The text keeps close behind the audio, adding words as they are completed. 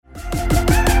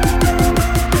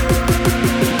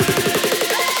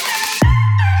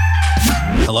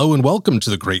Hello and welcome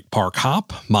to the Great Park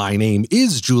Hop. My name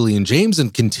is Julian James,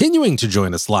 and continuing to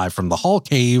join us live from the Hall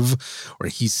Cave,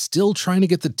 where he's still trying to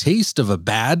get the taste of a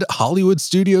bad Hollywood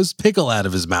Studios pickle out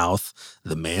of his mouth,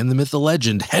 the man, the myth, the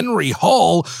legend, Henry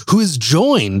Hall, who is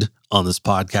joined on this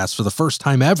podcast for the first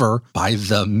time ever by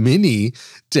the Minnie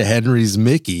to Henry's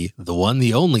Mickey, the one,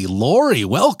 the only, Lori.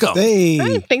 Welcome. Hey.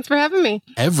 Hi, thanks for having me.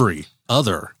 Every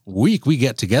other week, we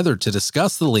get together to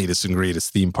discuss the latest and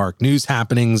greatest theme park news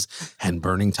happenings and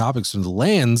burning topics from the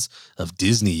lands of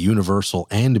Disney, Universal,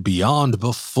 and beyond.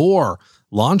 Before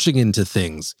launching into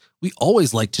things, we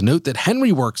always like to note that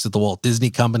Henry works at the Walt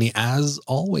Disney Company. As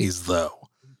always, though,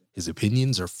 his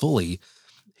opinions are fully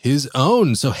his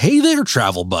own. So, hey there,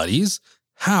 travel buddies.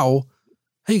 How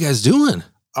you guys doing?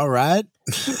 All right.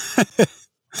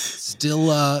 Still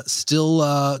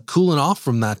cooling off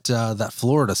from that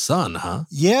Florida sun, huh?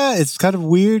 Yeah, it's kind of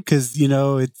weird because,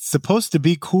 it's supposed to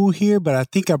be cool here, but I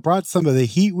think I brought some of the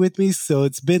heat with me. So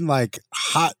it's been like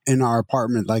hot in our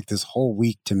apartment like this whole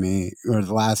week to me, or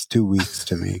the last 2 weeks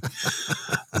to me.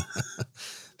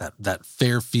 that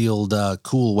Fairfield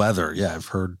cool weather. Yeah, I've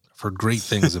heard great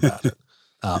things about it.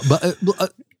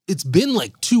 But it's been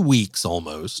like 2 weeks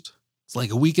almost. It's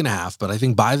like a week and a half, but I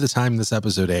think by the time this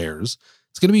episode airs,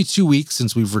 it's going to be 2 weeks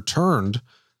since we've returned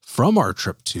from our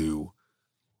trip to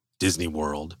Disney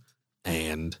World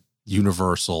and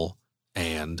Universal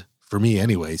and, for me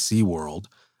anyway, SeaWorld.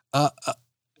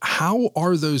 How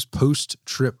are those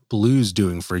post-trip blues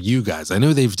doing for you guys? I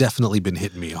know they've definitely been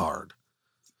hitting me hard.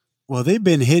 Well, they've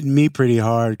been hitting me pretty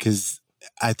hard because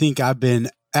I think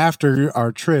after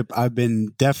our trip, I've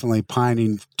been definitely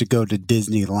pining to go to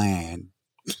Disneyland.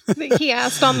 He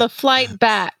asked on the flight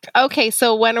back, okay,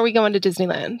 so when are we going to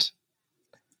Disneyland?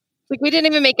 Like, we didn't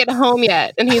even make it home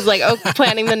yet. And he's like,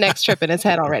 planning the next trip in his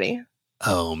head already.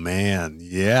 Oh man.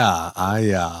 Yeah.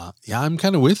 I'm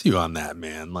kind of with you on that,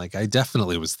 man. Like, I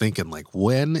definitely was thinking, like,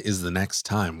 when is the next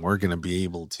time we're going to be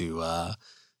able to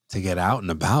get out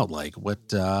and about? Like, when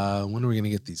are we going to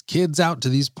get these kids out to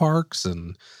these parks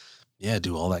and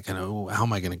do all that kind of, how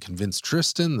am I going to convince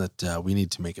Tristan that we need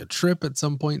to make a trip at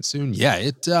some point soon? Yeah,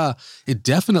 it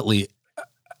definitely,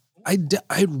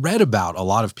 I read about a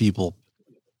lot of people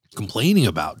complaining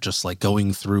about just like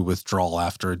going through withdrawal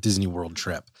after a Disney World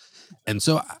trip. And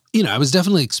so, I was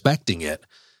definitely expecting it,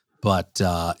 but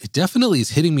it definitely is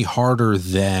hitting me harder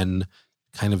than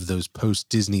kind of those post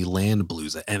Disneyland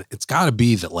blues. And it's got to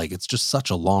be that, like, it's just such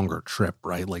a longer trip,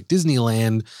 right? Like,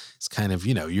 Disneyland is kind of,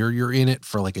 you're in it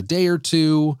for like a day or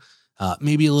two,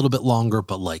 maybe a little bit longer,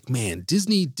 but like, man,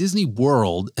 Disney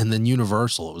World and then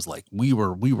Universal, it was like we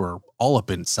were all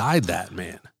up inside that,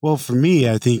 man. Well, for me,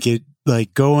 I think it,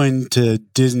 like, going to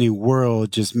Disney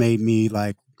World just made me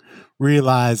like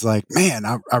realize, like, man,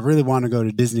 I really want to go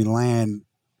to Disneyland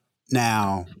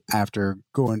now after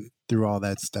going through all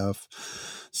that stuff.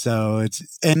 So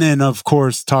and then of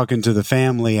course talking to the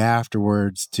family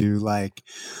afterwards to, like,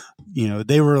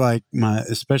 they were like,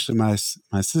 especially my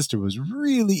sister was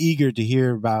really eager to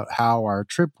hear about how our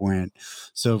trip went.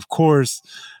 So of course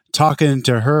talking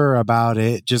to her about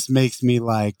it just makes me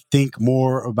like think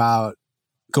more about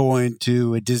going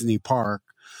to a Disney park.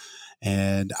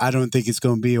 And I don't think it's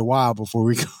going to be a while before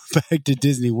we go back to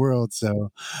Disney World.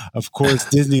 So of course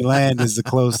Disneyland is the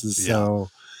closest. Yeah. So,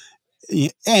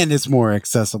 and it's more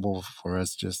accessible for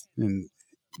us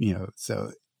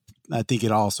so I think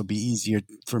it'd also be easier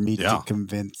for me to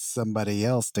convince somebody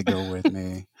else to go with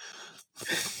me.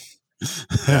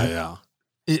 Yeah.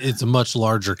 It's a much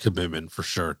larger commitment for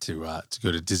sure to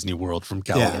go to Disney World from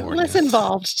California. Yeah. Less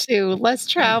involved too, less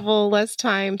travel, less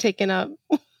time taken up.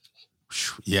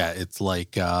 Yeah. It's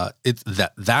like,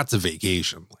 that's a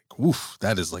vacation. Like, woof,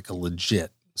 that is like a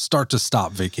legit start to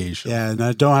stop vacation. Yeah, and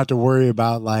I don't have to worry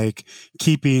about like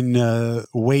keeping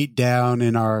weight down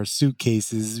in our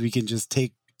suitcases. We can just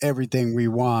take everything we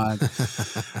want.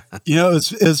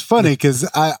 It's funny because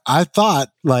I thought,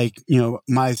 like,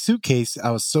 my suitcase,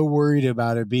 I was so worried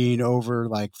about it being over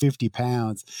like 50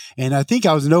 pounds. And I think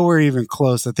I was nowhere even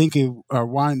close. I think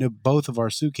both of our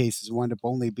suitcases wound up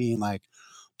only being like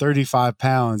 35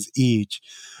 pounds each.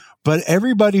 But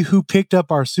everybody who picked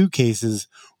up our suitcases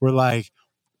were like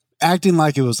acting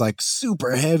like it was like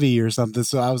super heavy or something.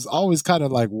 So I was always kind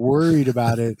of like worried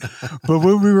about it. But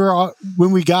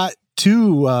when we got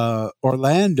to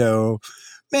Orlando,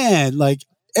 man, like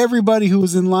everybody who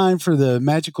was in line for the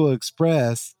Magical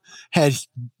Express had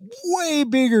way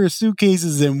bigger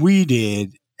suitcases than we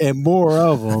did and more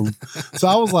of them. So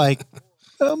I was like,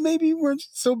 well, maybe we weren't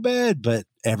so bad. But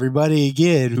everybody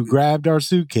again who grabbed our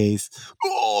suitcase,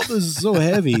 oh, this is so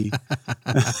heavy.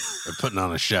 They're putting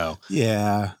on a show.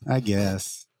 Yeah, I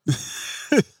guess.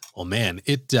 Well, man,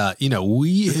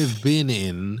 we have been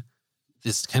in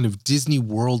this kind of Disney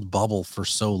World bubble for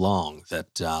so long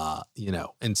that,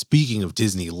 and speaking of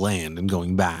Disneyland and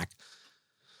going back,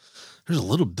 there's a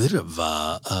little bit of a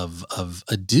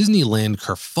Disneyland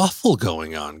kerfuffle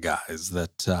going on, guys,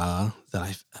 that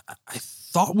I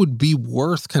thought would be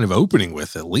worth kind of opening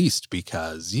with, at least,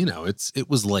 because, it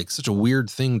was like such a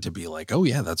weird thing to be like, oh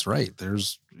yeah, that's right.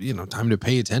 There's, time to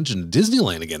pay attention to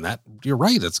Disneyland again. That you're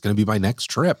right. That's going to be my next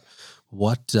trip.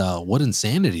 What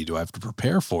insanity do I have to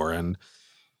prepare for? And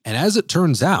as it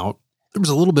turns out, there was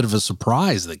a little bit of a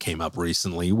surprise that came up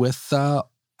recently with, out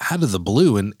of the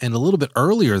blue and a little bit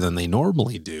earlier than they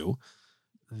normally do.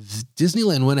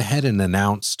 Disneyland went ahead and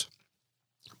announced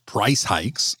price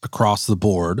hikes across the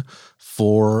board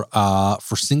for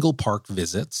single park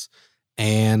visits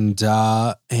and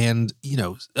for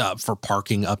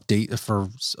parking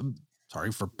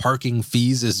for parking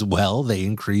fees as well. They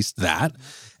increased that.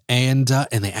 And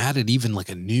they added even like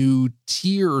a new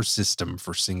tier system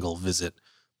for single visit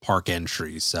park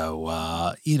entry.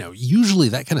 So, usually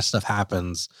that kind of stuff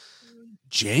happens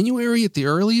January at the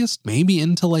earliest, maybe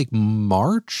into like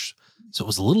March. So it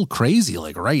was a little crazy,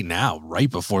 like right now, right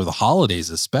before the holidays,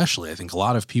 especially. I think a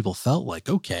lot of people felt like,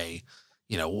 okay,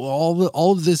 all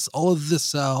of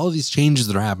these changes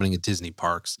that are happening at Disney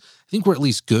parks, I think we're at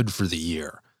least good for the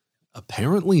year.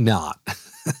 Apparently not,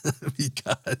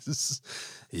 because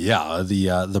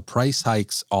the price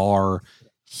hikes are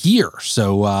here.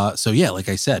 So yeah, like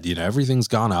I said, everything's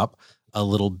gone up a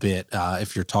little bit.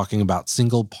 If you're talking about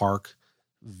single park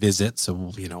visits, so,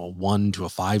 a 1 to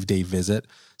 5 day visit,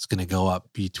 it's going to go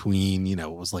up between,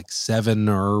 it was like $7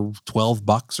 or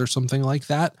 $12 or something like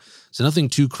that. So nothing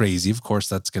too crazy. Of course,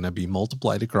 that's going to be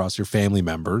multiplied across your family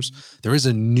members. There is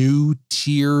a new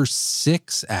tier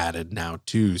 6 added now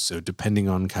too. So depending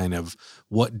on kind of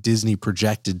what Disney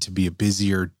projected to be a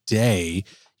busier day,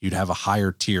 you'd have a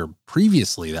higher tier.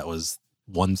 Previously, that was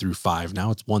 1 through 5. Now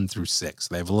it's 1 through 6.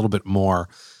 They have a little bit more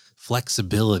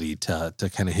flexibility to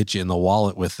kind of hit you in the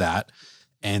wallet with that.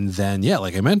 And then, yeah,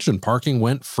 like I mentioned, parking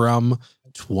went from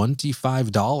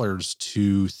 $25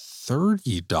 to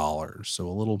 $30. So a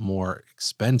little more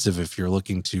expensive if you're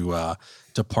looking to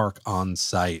park on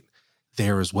site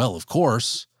there as well. Of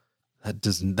course,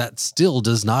 that still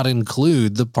does not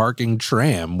include the parking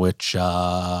tram, which,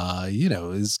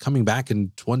 is coming back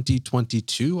in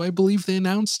 2022, I believe they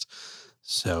announced.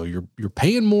 So you're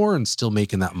paying more and still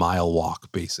making that mile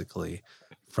walk, basically,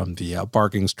 from the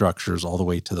parking structures all the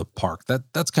way to the park.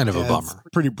 That's kind of a bummer. It's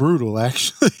pretty brutal,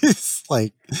 actually. It's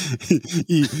like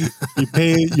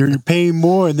you're paying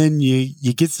more, and then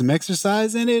you get some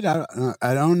exercise in it.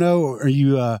 I don't know.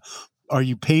 Are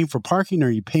you paying for parking, or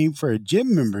are you paying for a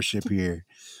gym membership here?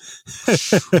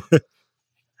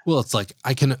 Well, it's like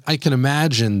I can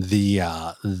imagine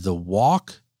the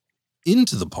walk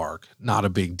into the park, not a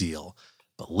big deal.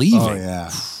 But leaving,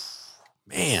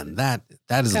 man, that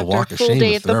is the walk of shame. After a full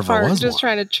day at the park, just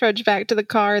trying to trudge back to the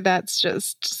car, that's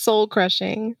just soul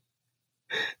crushing.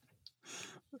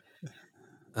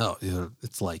 Oh,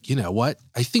 it's like, you know what?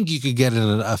 I think you could get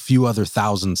in a few other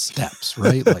 1,000 steps,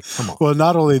 right? Like, come on. Well,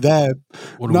 not only that,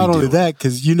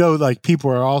 because like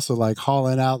people are also like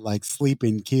hauling out like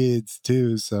sleeping kids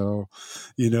too. So,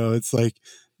 it's like.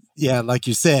 Yeah, like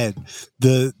you said,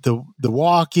 the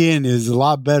walk in is a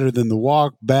lot better than the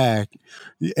walk back.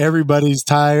 Everybody's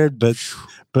tired, but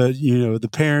the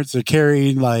parents are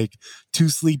carrying like 2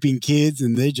 sleeping kids,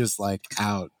 and they just like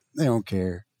out. They don't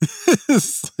care.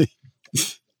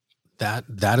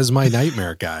 That is my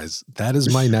nightmare, guys. That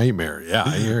is my nightmare. Yeah,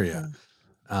 I hear you.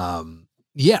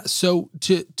 Yeah. So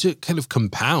to kind of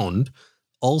compound.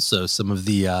 Also, some of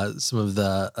the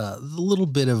little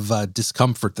bit of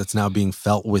discomfort that's now being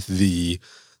felt with the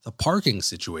parking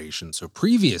situation. So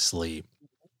previously,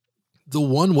 the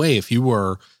one way, if you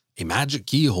were a Magic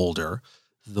Key holder,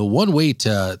 the one way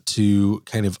to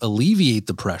kind of alleviate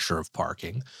the pressure of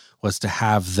parking was to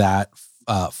have that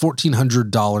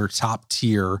 $1,400 top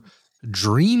tier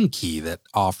Dream Key that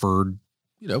offered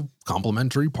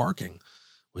complimentary parking.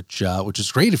 Which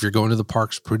is great if you're going to the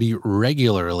parks pretty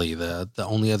regularly. The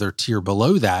only other tier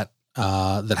below that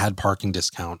that had parking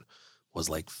discount was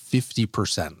like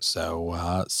 50%.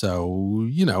 So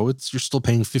you're still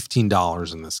paying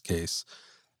 $15 in this case.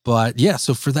 But yeah,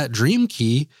 so for that Dream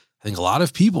Key, I think a lot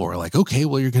of people were like, okay,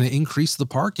 well, you're going to increase the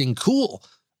parking. Cool.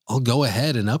 I'll go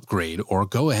ahead and upgrade or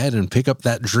go ahead and pick up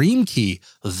that Dream Key.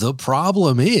 The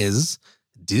problem is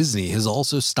Disney has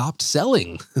also stopped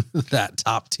selling that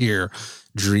top tier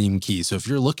Dream Key. So if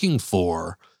you're looking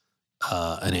for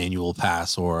an annual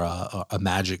pass or a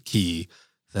Magic Key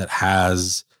that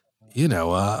has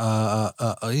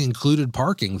included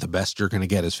parking, the best you're going to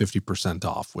get is 50%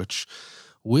 off,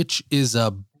 which is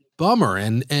a bummer.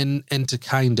 And to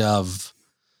kind of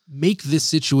make this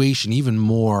situation even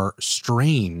more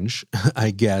strange,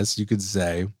 I guess you could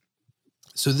say.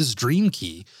 So this dream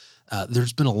key,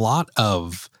 there's been a lot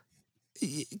of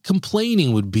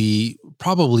complaining would be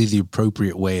probably the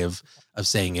appropriate way of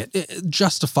saying it,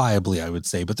 justifiably, I would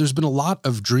say. But there's been a lot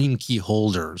of dream key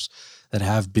holders that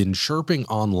have been chirping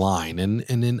online and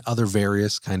in other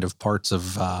various kind of parts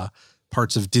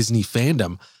of Disney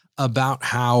fandom about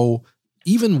how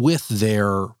even with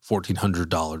their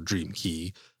 $1,400 dream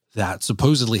key that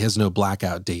supposedly has no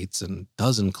blackout dates and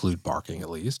does include parking at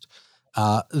least,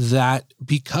 that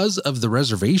because of the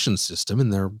reservation system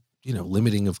and their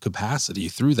limiting of capacity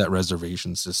through that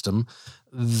reservation system,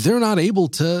 they're not able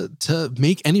to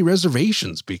make any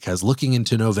reservations, because looking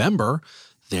into November,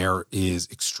 there is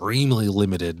extremely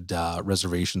limited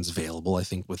reservations available. I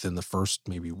think within the first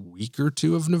maybe week or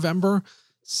two of November,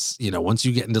 once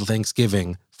you get into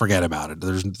Thanksgiving, forget about it.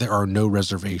 There are no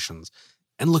reservations.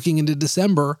 And looking into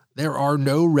December, there are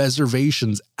no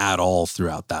reservations at all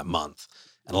throughout that month.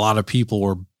 And a lot of people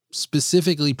were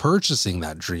specifically purchasing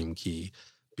that dream key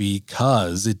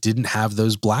because it didn't have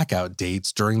those blackout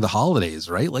dates during the holidays,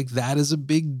 right? Like, that is a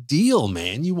big deal,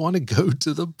 man. You want to go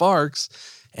to the parks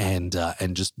and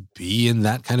just be in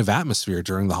that kind of atmosphere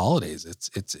during the holidays.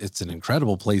 It's an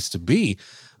incredible place to be.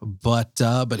 But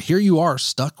here you are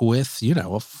stuck with, a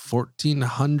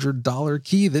 $1,400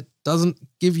 key that doesn't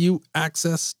give you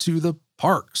access to the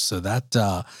parks. So that's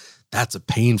a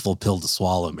painful pill to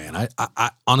swallow, man.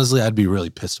 I honestly, I'd be really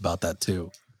pissed about that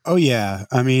too. Oh yeah.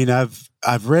 I mean,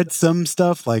 I've read some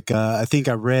stuff like, I think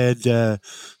I read, there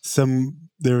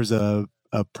was a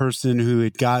person who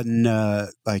had gotten,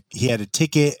 he had a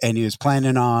ticket and he was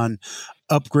planning on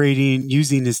upgrading,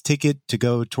 using his ticket to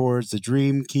go towards the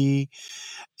dream key.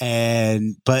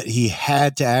 But he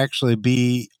had to actually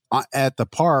be at the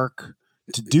park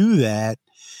to do that.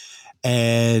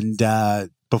 And,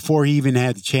 before he even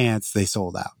had the chance, they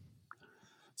sold out.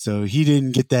 So he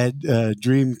didn't get that,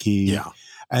 dream key. Yeah.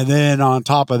 And then on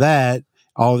top of that,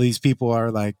 all these people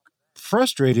are like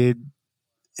frustrated.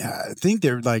 I think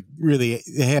they're like they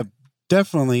have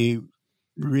definitely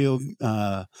real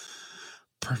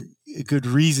good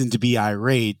reason to be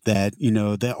irate that,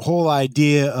 the whole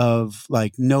idea of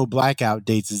like no blackout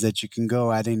dates is that you can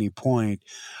go at any point.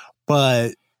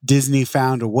 But Disney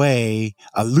found a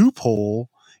loophole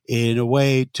in a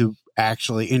way to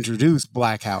actually introduce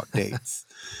blackout dates.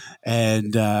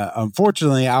 And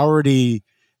unfortunately, I already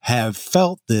have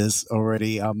felt this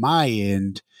already on my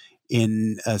end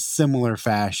in a similar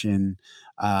fashion.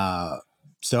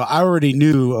 So I already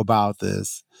knew about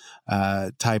this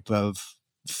type of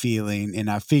feeling, and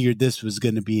I figured this was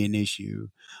going to be an issue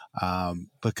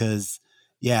because,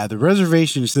 the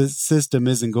reservation system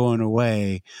isn't going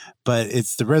away, but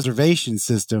it's the reservation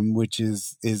system which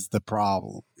is the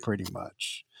problem, pretty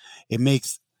much. It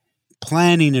makes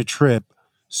planning a trip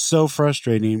so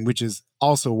frustrating, which is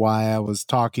also why I was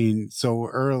talking so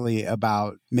early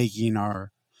about making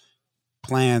our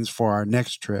plans for our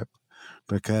next trip,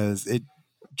 because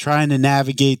trying to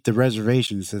navigate the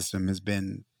reservation system has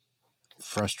been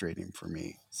frustrating for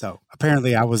me. So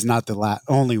apparently I was not the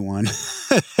only one.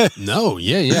 No.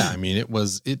 Yeah. I mean, it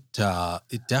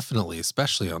definitely,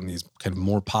 especially on these kind of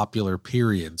more popular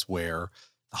periods where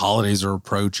the holidays are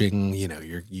approaching,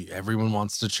 everyone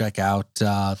wants to check out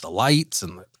the lights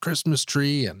and the Christmas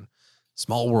tree and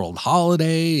Small World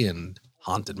Holiday and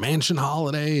Haunted Mansion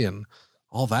Holiday and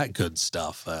all that good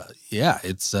stuff.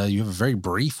 It's you have a very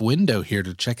brief window here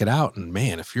to check it out. And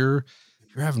man, if you're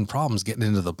having problems getting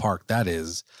into the park, that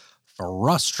is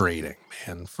frustrating,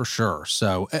 man, for sure.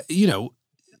 So,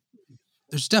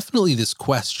 there's definitely this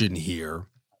question here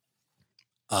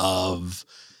of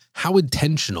how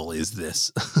intentional is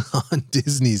this on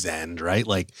Disney's end, right?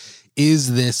 Like,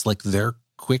 is this like their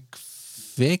quick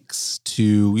fix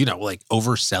to,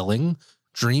 overselling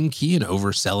Dream Key and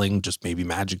overselling just maybe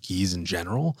Magic Keys in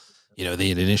general? They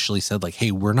had initially said like,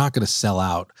 hey, we're not going to sell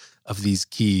out of these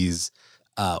keys.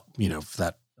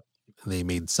 That they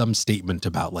made some statement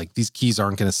about like these keys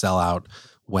aren't going to sell out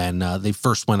when they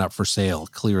first went up for sale.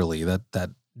 Clearly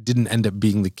that didn't end up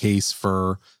being the case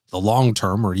for the long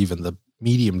term or even the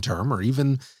medium term or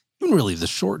even really the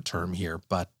short term here.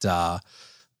 But be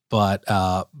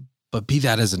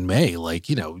that as it may, like,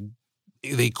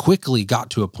 they quickly got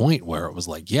to a point where it was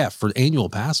like, for annual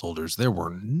pass holders, there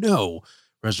were no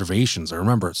reservations. I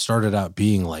remember it started out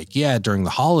being like, during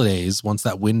the holidays, once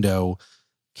that window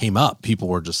came up, people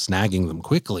were just snagging them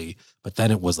quickly. But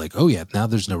then it was like, now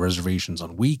there's no reservations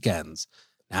on weekends.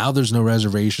 Now there's no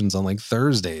reservations on like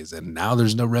Thursdays, and now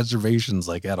there's no reservations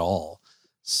like at all.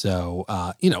 So,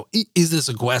 is this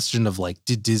a question of like,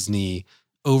 did Disney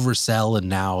oversell and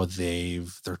now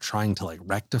they're trying to like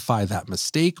rectify that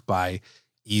mistake by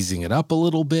easing it up a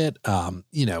little bit?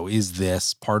 Is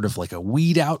this part of like a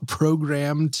weed out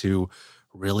program to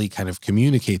really kind of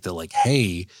communicate that like,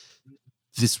 hey,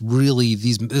 this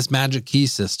Magic Key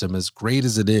system, as great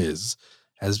as it is,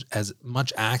 as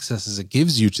much access as it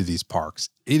gives you to these parks,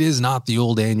 it is not the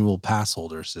old annual pass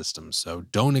holder system. So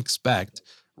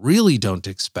really don't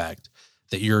expect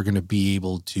that you're going to be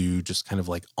able to just kind of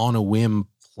like on a whim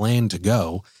plan to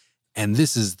go. And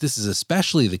this is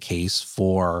especially the case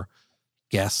for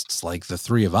guests like the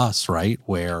three of us, right?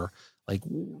 Where like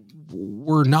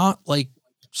we're not like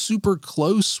super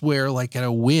close, where like at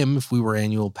a whim, if we were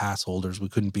annual pass holders, we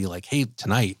couldn't be like, hey,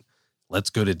 tonight,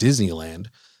 let's go to Disneyland.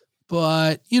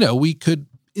 But, we could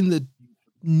in the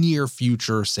near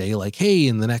future say like, hey,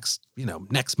 in the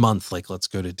next month, like, let's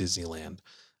go to Disneyland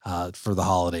for the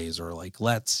holidays, or like,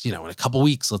 let's, in a couple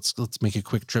weeks, let's make a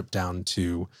quick trip down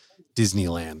to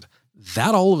Disneyland.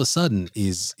 That all of a sudden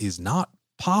is not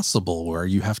possible, where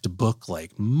you have to book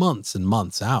like months and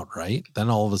months out, right? Then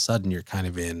all of a sudden you're kind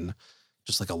of in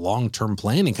just like a long-term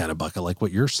planning kind of bucket, like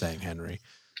what you're saying, Henry.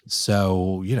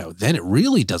 So, then it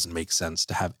really doesn't make sense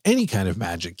to have any kind of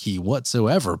Magic Key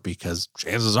whatsoever, because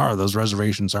chances are those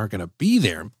reservations aren't going to be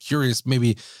there. I'm curious,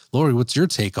 maybe, Lori, what's your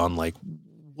take on like,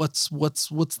 what's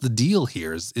the deal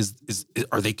here?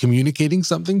 Are they communicating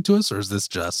something to us, or is this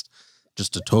just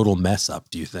a total mess up,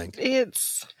 do you think? I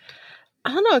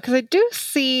don't know, because I do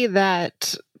see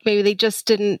that maybe they just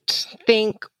didn't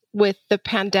think with the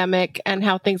pandemic and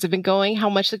how things have been going,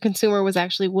 how much the consumer was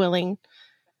actually willing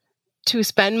to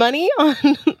spend money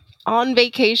on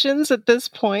vacations at this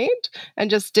point,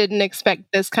 and just didn't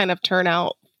expect this kind of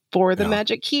turnout for the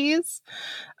Magic Keys.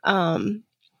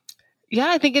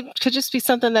 I think it could just be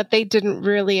something that they didn't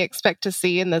really expect to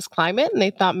see in this climate, and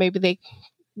they thought maybe they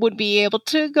would be able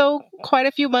to go quite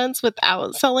a few months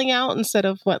without selling out, instead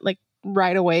of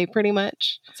right away, pretty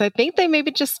much. So I think they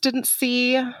maybe just didn't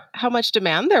see how much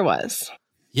demand there was.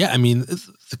 Yeah, I mean,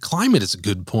 the climate is a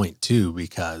good point too,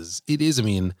 because it is,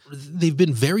 they've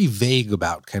been very vague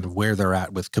about kind of where they're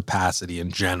at with capacity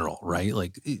in general, right?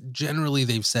 Like generally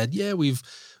they've said, yeah, we've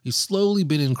slowly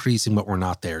been increasing, but we're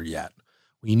not there yet.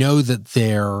 We know that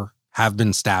there have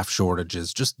been staff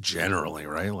shortages just generally,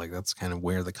 right? Like that's kind of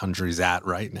where the country's at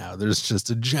right now. There's just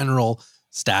a general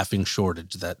staffing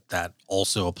shortage that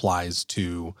also applies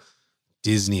to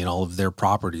Disney and all of their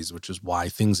properties, which is why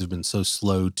things have been so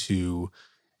slow to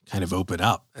kind of open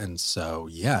up. And so,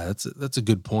 yeah, that's a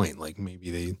good point. Like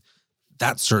maybe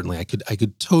certainly I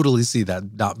could totally see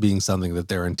that not being something that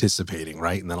they're anticipating,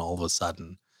 right? And then all of a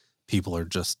sudden people are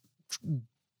just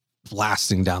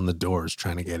blasting down the doors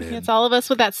trying to get in. It's all of us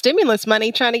with that stimulus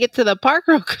money trying to get to the park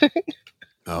real quick.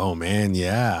 Oh man,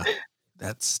 yeah.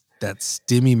 That's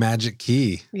Stimmy Magic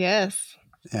Key. Yes.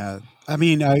 Yeah.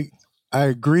 I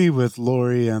agree with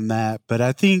Lori on that, but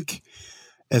I think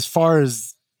as far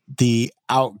as the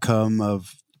outcome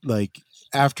of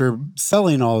after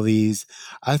selling all these,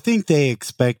 I think they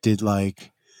expected they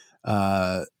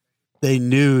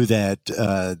knew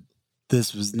that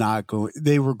this was not going.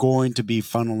 They were going to be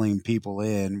funneling people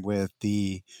in with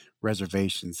the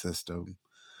reservation system.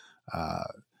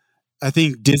 I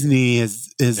think Disney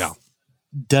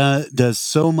does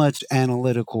so much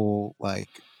analytical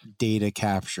data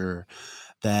capture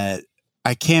that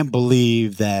I can't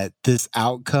believe that this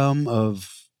outcome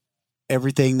of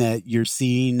everything that you're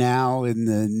seeing now in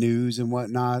the news and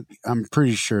whatnot, I'm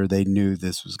pretty sure they knew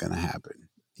this was going to happen.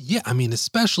 Yeah,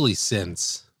 especially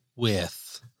since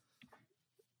with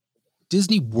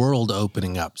Disney World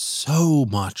opening up so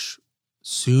much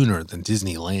sooner than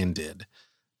Disneyland did.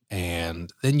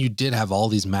 And then you did have all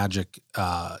these Magic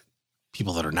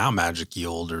people that are now Magic Key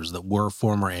holders that were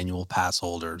former annual pass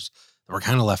holders that were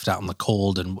kind of left out in the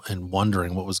cold and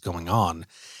wondering what was going on.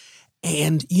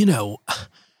 And,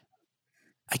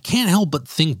 I can't help but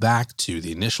think back to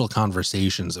the initial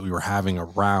conversations that we were having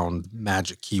around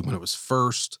Magic Key when it was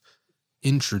first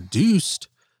introduced,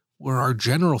 where our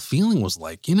general feeling was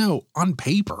like, on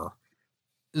paper,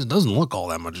 it doesn't look all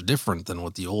that much different than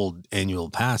what the old annual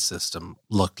pass system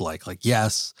looked like. Like,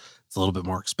 yes, it's a little bit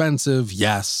more expensive.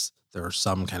 Yes, there are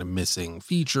some kind of missing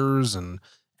features and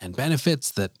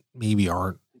benefits that maybe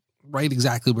aren't right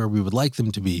exactly where we would like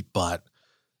them to be. But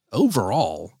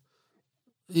overall,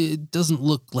 it doesn't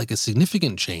look like a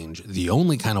significant change. The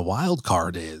only kind of wild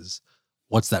card is,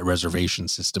 what's that reservation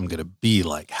system going to be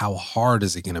like? How hard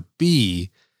is it going to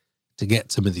be to get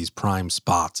some of these prime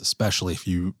spots, especially if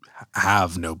you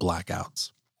have no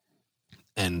blackouts?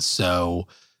 And so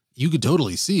you could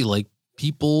totally see like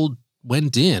people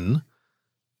went in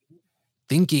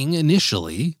thinking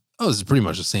initially, oh, this is pretty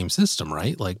much the same system,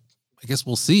 right? Like, I guess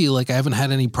we'll see. Like, I haven't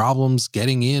had any problems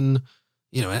getting in,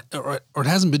 or it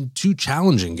hasn't been too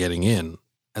challenging getting in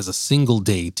as a single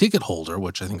day ticket holder,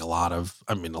 which I think a lot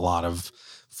of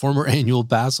former annual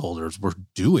pass holders were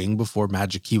doing before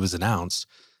Magic Key was announced.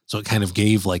 So it kind of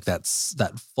gave like that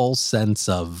false sense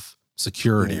of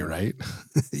security, right?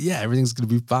 Yeah, everything's going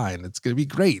to be fine. It's going to be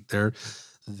great. They're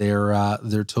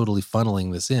totally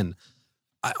funneling this in.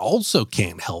 I also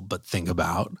can't help but think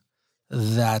about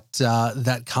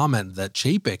that comment that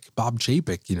Bob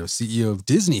Chapek, CEO of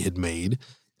Disney, had made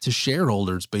to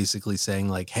shareholders, basically saying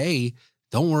like, hey,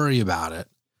 don't worry about it.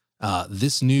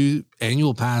 This new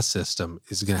annual pass system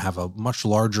is going to have a much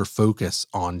larger focus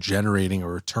on generating a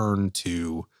return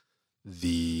to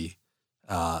the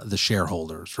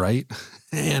shareholders, right?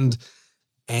 and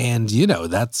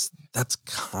that's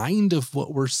kind of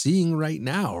what we're seeing right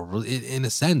now. In a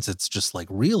sense, it's just like,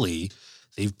 really,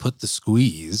 they've put the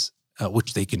squeeze,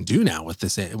 which they can do now with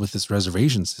this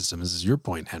reservation system. This is your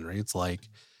point, Henry. It's like,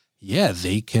 yeah,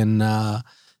 they can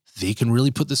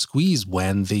really put the squeeze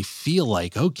when they feel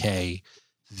like, okay,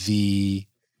 the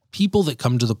people that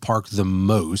come to the park the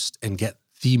most and get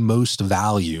the most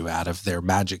value out of their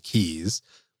Magic Keys,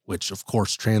 which of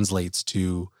course translates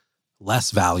to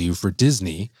less value for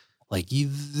Disney, like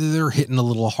they're hitting a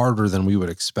little harder than we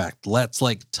would expect. Let's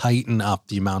like tighten up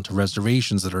the amount of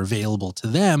reservations that are available to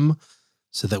them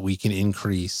so that we can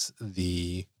increase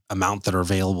the amount that are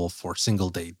available for single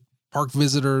day park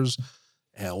visitors,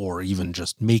 or even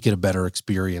just make it a better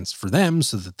experience for them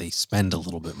so that they spend a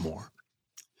little bit more.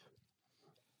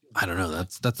 I don't know.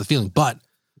 That's the feeling, but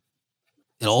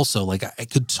it also, like, I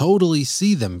could totally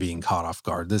see them being caught off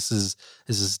guard. This is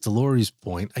Delori's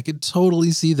point. I could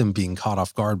totally see them being caught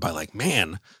off guard by like,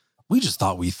 man, we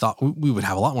thought we would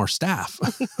have a lot more staff.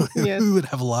 Yes. We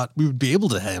would be able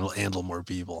to handle more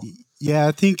people. Yeah,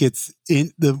 I think it's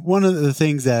one of the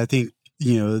things that I think,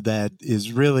 that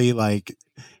is really like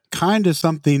kind of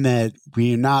something that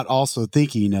we're not also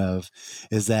thinking of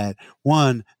is that,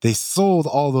 one, they sold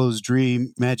all those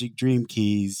Magic Dream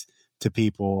Keys to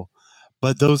people,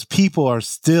 but those people are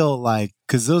still like,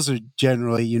 because those are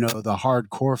generally, the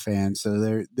hardcore fans.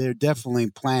 So they're definitely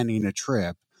planning a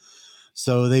trip.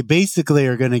 So they basically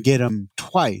are going to get them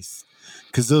twice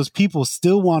because those people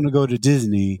still want to go to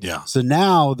Disney. Yeah. So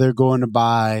now they're going to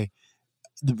buy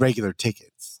the regular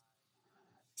tickets.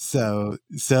 So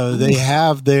they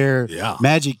have their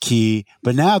Magic Key,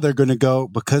 but now they're going to go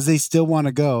because they still want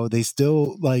to go. They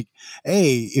still like,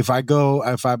 hey, if I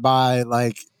buy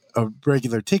like a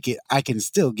regular ticket, I can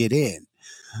still get in.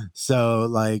 So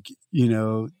like,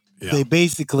 they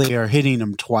basically are hitting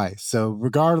them twice. So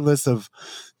regardless of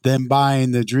them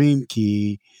buying the Dream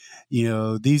Key,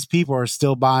 these people are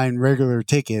still buying regular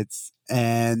tickets,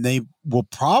 and they will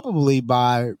probably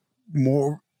buy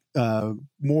more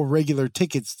regular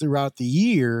tickets throughout the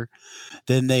year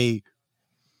than they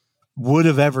would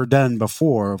have ever done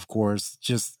before, of course,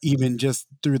 just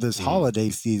through this holiday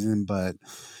season. But,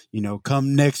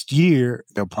 come next year,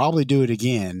 they'll probably do it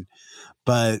again.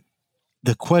 But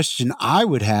the question I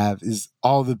would have is,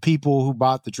 all the people who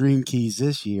bought the Dream Keys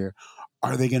this year,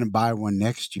 are they going to buy one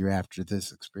next year after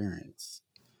this experience?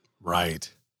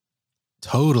 Right.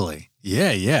 Totally.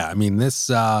 Yeah. I mean, this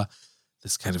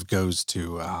kind of goes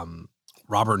to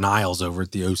Robert Niles over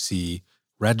at the OC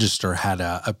Register had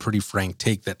a pretty frank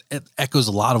take that echoes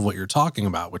a lot of what you're talking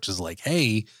about, which is like,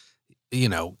 hey,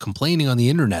 complaining on the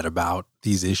internet about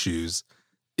these issues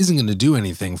isn't going to do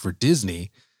anything for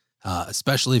Disney,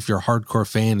 especially if you're a hardcore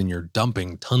fan and you're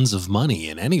dumping tons of money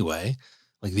in anyway.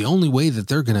 Like the only way that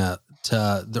they're going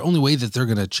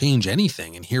to change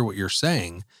anything and hear what you're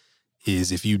saying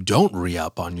is if you don't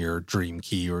re-up on your Dream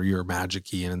Key or your Magic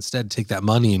Key and instead take that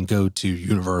money and go to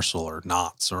Universal or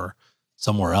Knott's or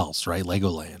somewhere else, right?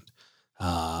 Legoland.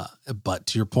 But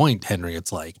to your point, Henry,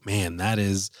 it's like, man, that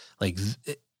is like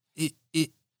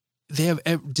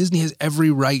Disney has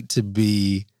every right to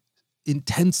be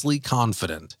intensely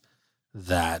confident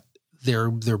that their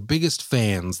biggest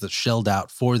fans that shelled out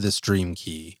for this Dream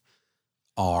Key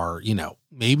are,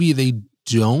 maybe they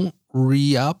don't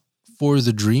re-up for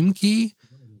the Dream Key,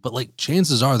 but like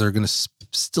chances are they're going to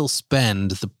still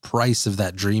spend the price of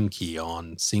that Dream Key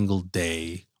on single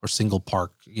day or single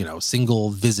park, single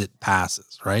visit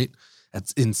passes, right?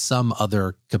 That's in some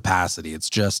other capacity. It's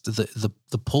just the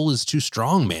pull is too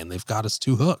strong, man. They've got us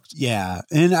too hooked. Yeah.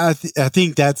 And I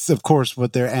think that's, of course,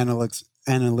 what their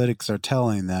analytics are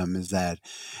telling them is that,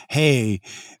 hey,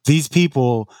 these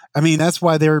people, I mean, that's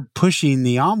why they're pushing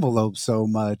the envelope so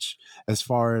much as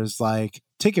far as like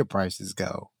ticket prices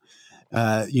go.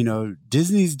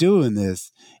 Disney's doing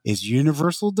this. Is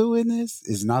Universal doing this?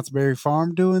 Is Knott's Berry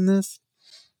Farm doing this?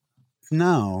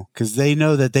 No, because they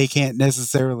know that they can't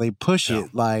necessarily push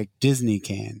it like Disney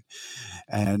can.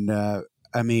 And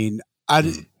I mean,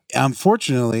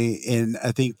 unfortunately, and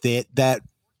I think that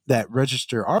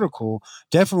Register article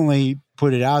definitely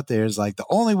put it out there as like the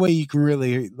only way you can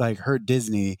really like hurt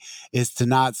Disney is to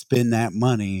not spend that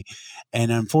money.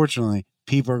 And unfortunately,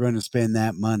 people are going to spend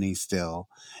that money still.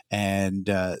 And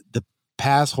the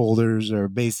pass holders are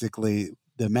basically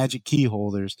the Magic Key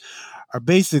holders are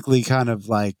basically kind of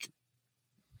like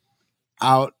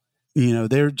out,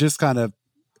 they're just kind of,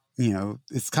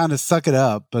 it's kind of suck it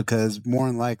up because more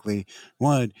than likely,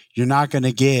 one, you're not going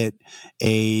to get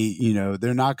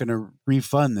they're not going to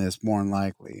refund this more than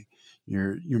likely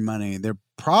your money. They're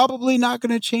probably not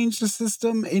going to change the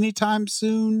system anytime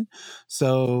soon.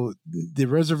 So the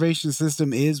reservation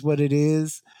system is what it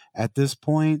is at this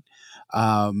point.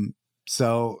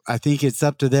 So I think it's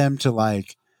up to them to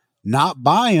like not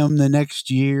buy them the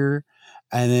next year.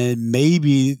 And then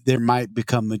maybe there might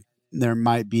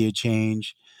be a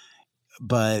change,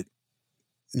 but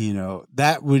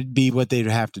that would be what they'd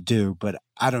have to do. But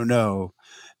I don't know.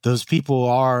 Those people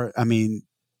are, I mean,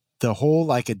 the whole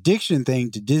like addiction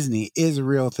thing to Disney is a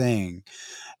real thing.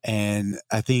 And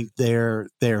I think their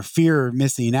fear of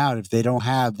missing out if they don't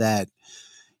have that,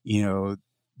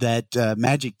 that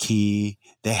Magic Key,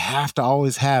 they have to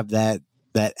always have that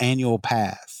annual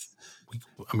pass.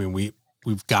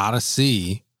 We've got to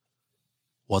see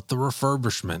what the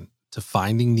refurbishment to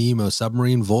Finding Nemo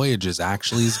Submarine Voyages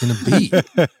actually is going to be.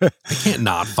 I can't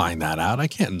not find that out. I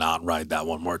can't not ride that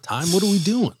one more time. What are we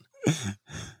doing?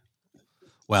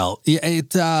 Well,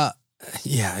 it's a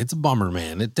bummer,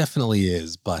 man. It definitely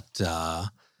is. But,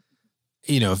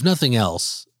 if nothing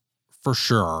else, for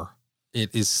sure,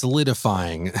 it is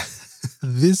solidifying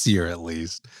this year, at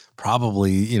least,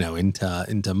 probably,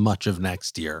 into much of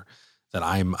next year, that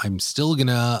I'm still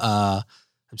gonna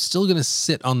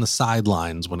sit on the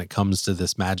sidelines when it comes to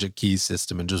this Magic Key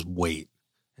system and just wait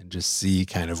and just see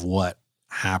kind of what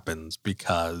happens,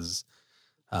 because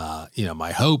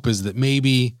my hope is that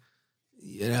maybe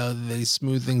they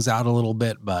smooth things out a little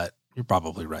bit, but you're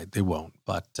probably right, they won't.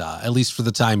 But at least for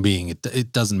the time being,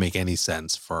 it doesn't make any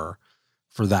sense for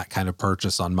that kind of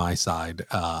purchase on my side,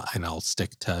 and I'll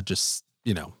stick to just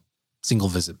single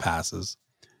visit passes.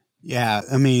 Yeah,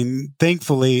 I mean,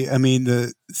 thankfully,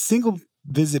 the single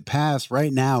visit pass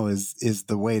right now is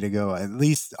the way to go, at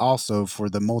least also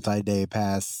for the multi-day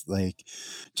pass, like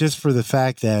just for the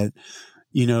fact that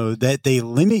that they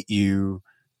limit you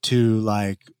to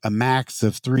like a max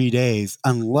of 3 days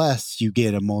unless you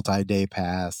get a multi-day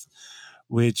pass,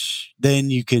 which then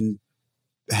you can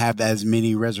have as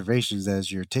many reservations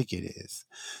as your ticket is.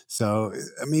 So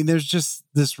there's just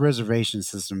this reservation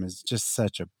system is just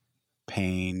such a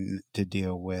pain to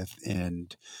deal with,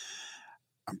 and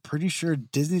I'm pretty sure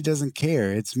Disney doesn't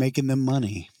care. It's making them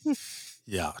money.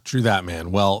 Yeah, true that,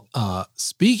 man. Well,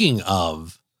 speaking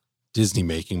of Disney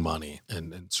making money,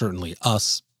 and certainly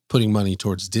us putting money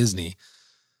towards Disney,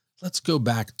 let's go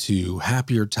back to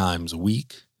happier times a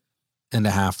week and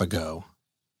a half ago,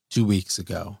 2 weeks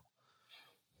ago,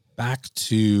 back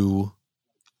to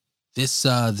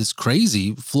this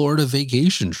crazy Florida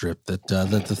vacation trip that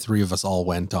the three of us all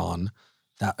went on.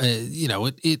 That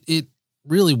it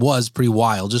really was pretty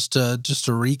wild. Just to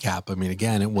recap,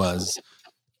 again, it was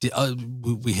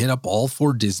we hit up all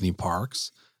 4 Disney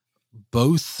parks,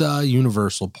 both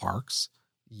Universal parks.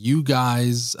 You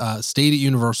guys stayed at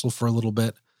Universal for a little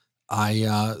bit.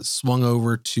 I swung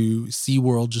over to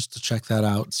SeaWorld just to check that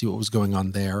out, see what was going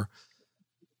on there.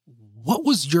 What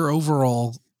was your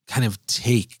overall kind of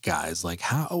take, guys? Like,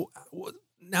 how,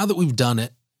 now that we've done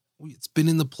it, it's been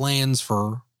in the plans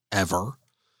forever.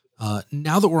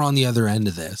 Now that we're on the other end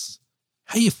of this,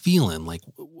 how you feeling? Like,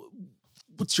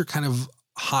 what's your kind of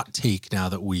hot take now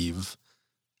that we've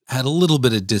had a little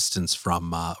bit of distance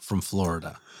from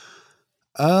Florida?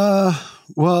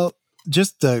 Well,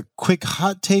 just a quick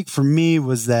hot take for me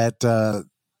was that the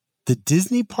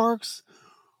Disney parks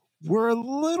were a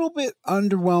little bit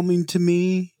underwhelming to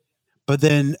me, but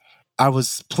then I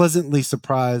was pleasantly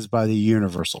surprised by the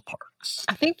Universal parks.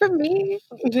 I think for me,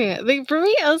 it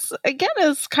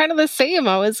was kind of the same.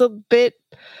 I was a bit,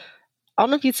 I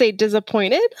don't know if you'd say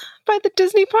disappointed by the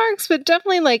Disney parks, but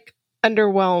definitely like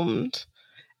underwhelmed.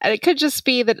 And it could just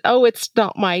be that, it's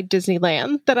not my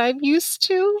Disneyland that I'm used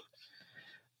to.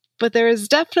 But there is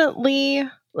definitely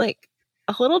like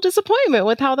a little disappointment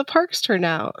with how the parks turned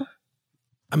out.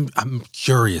 I'm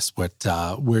curious what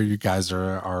where you guys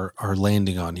are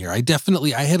landing on here. I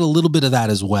had a little bit of that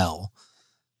as well.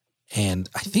 And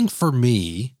I think for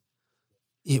me,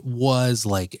 it was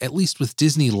like, at least with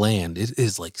Disneyland, it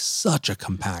is like such a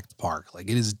compact park. Like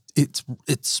it's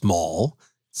small.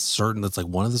 It's like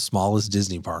one of the smallest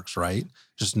Disney parks, right?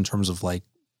 Just in terms of like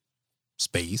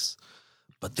space,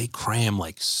 but they cram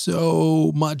like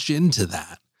so much into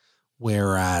that.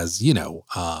 Whereas,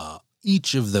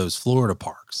 each of those Florida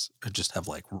parks just have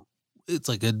like, it's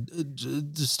like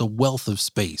just a wealth of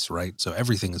space, right? So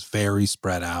everything is very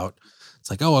spread out.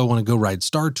 It's like, oh, I want to go ride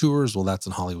Star Tours. Well, that's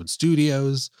in Hollywood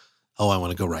Studios. Oh, I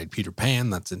want to go ride Peter Pan.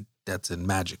 That's in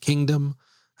Magic Kingdom.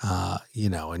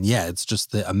 And yeah, it's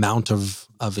just the amount of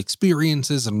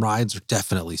experiences and rides are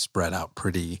definitely spread out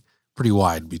pretty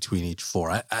wide between each four.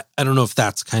 I don't know if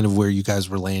that's kind of where you guys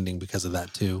were landing because of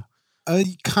that too.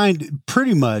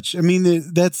 Pretty much. I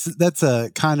mean, that's a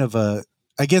kind of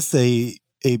I guess a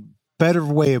better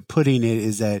way of putting it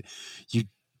is that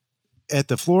at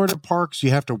the Florida parks, you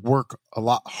have to work a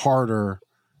lot harder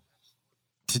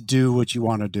to do what you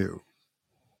want to do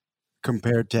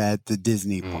compared to at the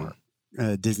Disney park,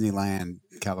 Disneyland,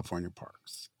 California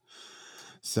parks.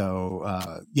 So,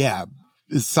 the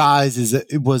size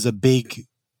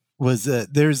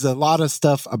there's a lot of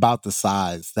stuff about the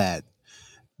size that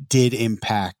did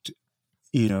impact,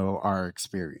 our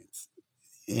experience.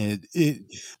 And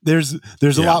there's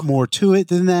a lot more to it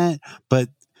than that, but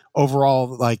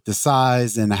overall, like the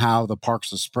size and how the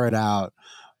parks are spread out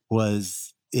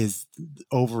is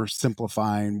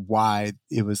oversimplifying why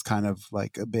it was kind of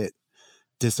like a bit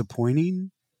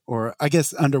disappointing, or I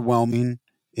guess underwhelming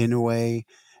in a way.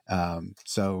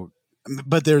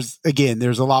 But there's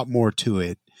a lot more to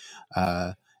it.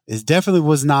 It definitely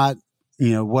was not,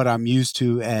 what I'm used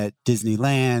to at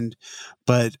Disneyland,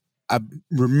 but I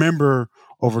remember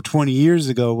over 20 years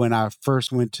ago when I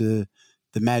first went to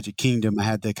the Magic Kingdom, I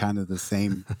had the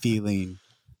same feeling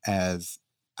as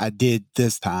I did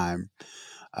this time.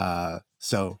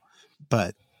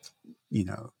 But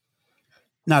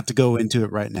not to go into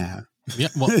it right now. Yeah.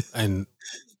 Well, and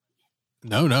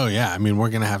no. Yeah. I mean,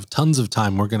 we're going to have tons of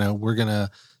time. We're going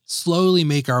to slowly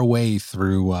make our way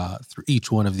through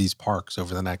each one of these parks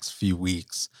over the next few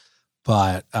weeks.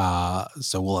 But,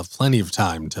 so we'll have plenty of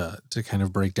time to kind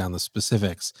of break down the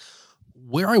specifics.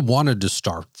 Where I wanted to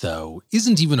start, though,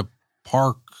 isn't even a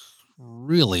park,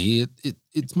 really.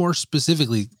 It's more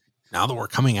specifically, now that we're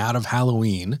coming out of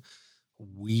Halloween,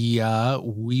 we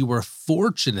were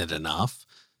fortunate enough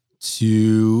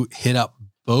to hit up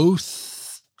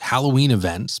both Halloween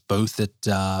events, both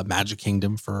at Magic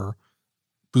Kingdom for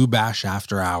Boo Bash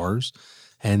After Hours,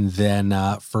 and then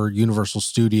for Universal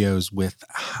Studios with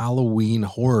Halloween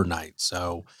Horror Night.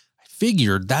 So I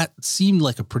figured that seemed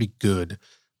like a pretty good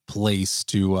place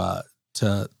to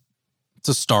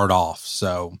start off.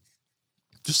 So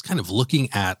just kind of looking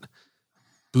at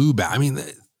Boo Bash, I mean,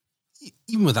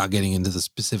 even without getting into the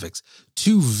specifics,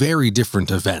 two very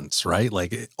different events, right?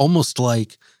 Like almost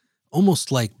like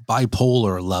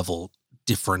bipolar level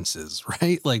differences,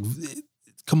 right? Like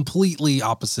completely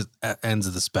opposite ends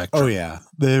of the spectrum. Oh yeah,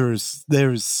 there's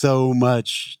so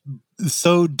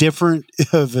different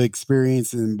of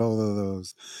experience in both of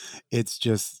those. It's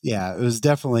just, it was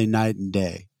definitely night and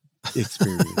day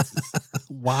experiences.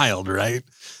 Wild, right?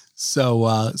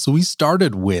 So we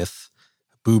started with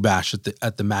Boo Bash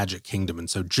at the Magic Kingdom, and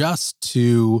so just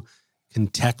to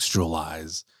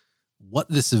contextualize what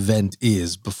this event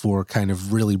is before kind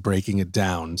of really breaking it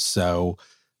down. So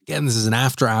again, this is an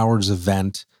after hours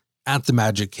event at the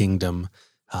Magic Kingdom.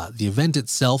 The event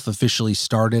itself officially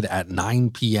started at 9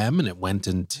 p.m. and it went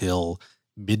until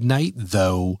midnight,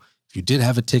 though if you did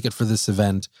have a ticket for this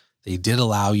event, they did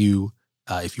allow you,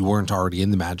 if you weren't already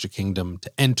in the Magic Kingdom,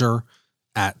 to enter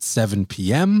at 7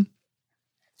 p.m.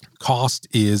 Cost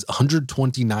is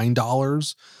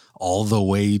 $129 all the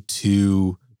way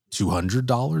to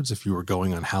 $200 if you were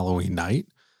going on Halloween night.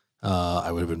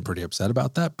 I would have been pretty upset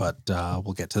about that, but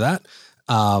we'll get to that.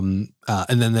 And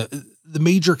then the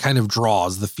major kind of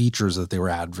draws, the features that they were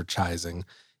advertising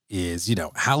is,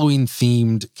 Halloween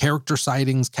themed character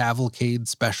sightings, cavalcade,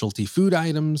 specialty food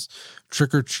items,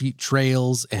 trick or treat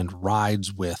trails, and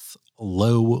rides with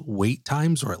low wait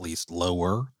times, or at least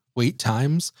lower wait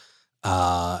times.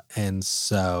 And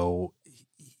so,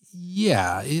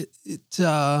 yeah,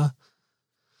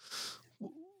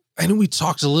 I know we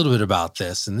talked a little bit about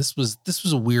this, and this was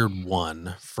a weird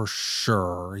one for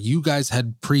sure. You guys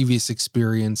had previous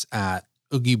experience at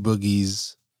Oogie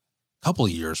Boogie's a couple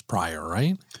of years prior,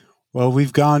 right? Well,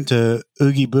 we've gone to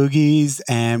Oogie Boogies,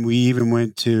 and we even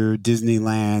went to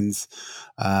Disneyland's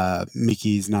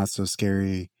Mickey's Not So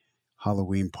Scary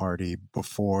Halloween Party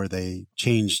before they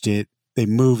changed it. They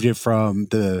moved it from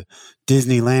the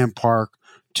Disneyland park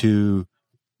to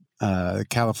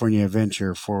California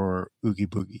Adventure for Oogie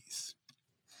Boogies.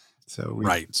 So we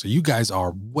Right. So you guys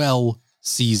are well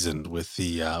seasoned with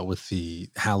the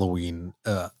Halloween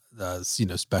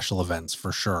special events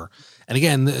for sure. And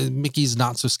again, the Mickey's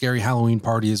Not So Scary Halloween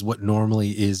Party is what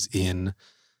normally is in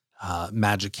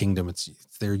Magic Kingdom. It's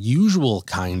their usual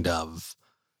kind of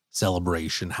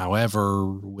celebration. However,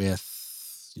 with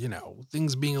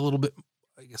things being a little bit,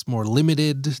 I guess, more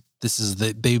limited, this is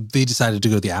they decided to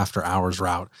go the after hours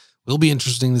route. Will be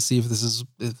interesting to see if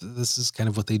this is kind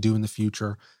of what they do in the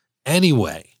future.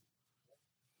 Anyway,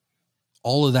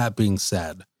 all of that being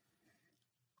said,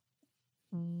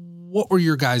 what were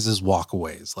your guys'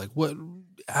 walkaways? Like, what,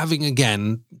 having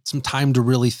again some time to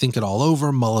really think it all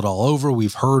over, mull it all over.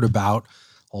 We've heard about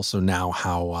also now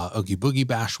how Oogie Boogie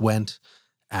Bash went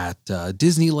at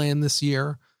Disneyland this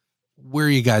year. Where are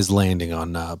you guys landing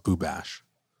on Boo Bash?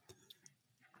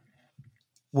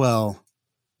 Well,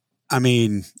 I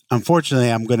mean, unfortunately,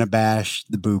 I'm going to bash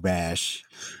the Boo Bash.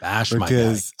 Bash,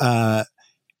 because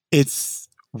it's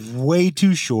way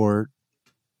too short.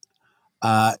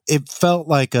 It felt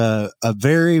like a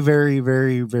very, very,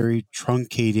 very, very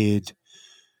truncated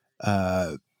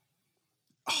Halloween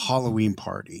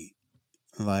party.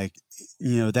 Like,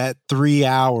 that 3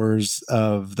 hours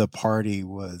of the party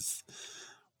was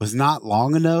not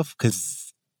long enough.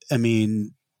 Because, I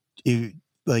mean,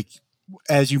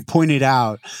 as you pointed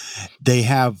out, they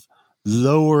have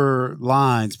lower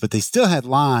lines, but they still had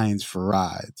lines for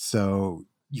rides. So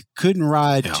you couldn't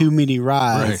ride too many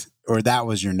rides, or that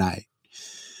was your night.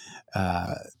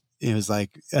 It was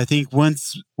like, I think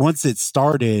once it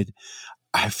started,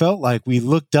 I felt like we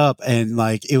looked up and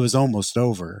like it was almost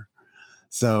over.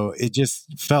 So it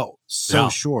just felt so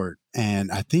short.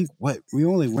 And I think we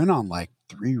only went on like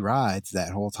 3 rides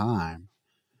that whole time.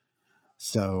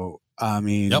 So, I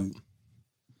mean,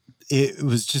 it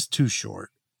was just too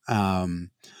short.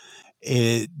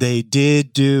 They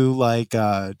did do like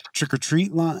trick or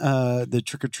treat, the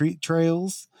trick or treat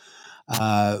trails,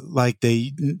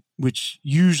 which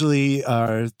usually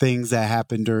are things that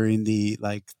happen during the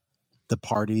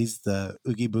parties, the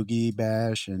Oogie Boogie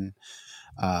Bash and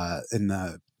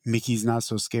the Mickey's Not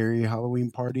So Scary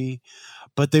Halloween Party,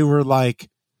 but they were like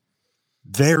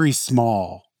very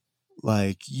small.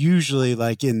 Like usually,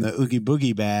 like in the Oogie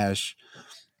Boogie Bash,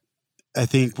 I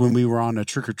think when we were on a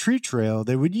trick or treat trail,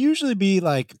 there would usually be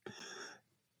like,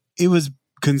 it was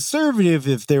conservative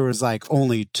if there was like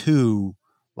only 2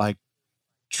 like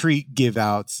treat give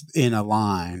outs in a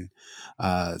line.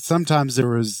 Sometimes there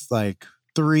was like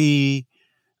 3,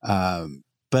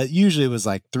 but usually it was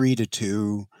like 3 to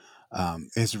 2.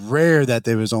 It's rare that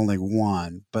there was only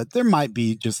 1, but there might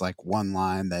be just like 1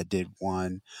 line that did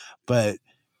 1. But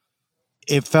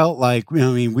it felt like,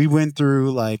 we went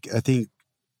through like, I think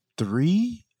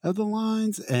 3 of the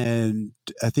lines, and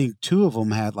I think 2 of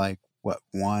them had like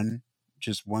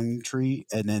just 1 treat,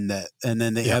 and then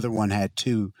the other one had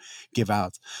 2 give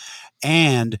outs.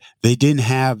 And they didn't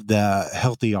have the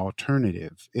healthy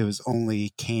alternative. It was only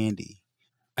candy.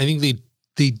 I think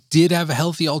they did have a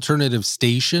healthy alternative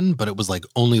station, but it was like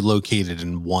only located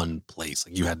in one place.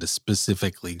 Like you had to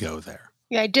specifically go there.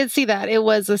 Yeah, I did see that. It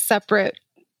was a separate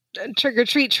trick or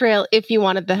treat trail if you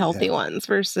wanted the healthy ones,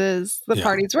 versus the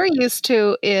parties we're used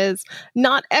to is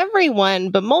not everyone,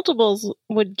 but multiples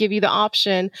would give you the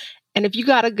option. And if you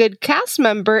got a good cast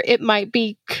member, it might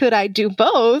be, could I do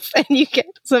both? And you get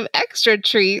some extra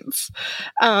treats.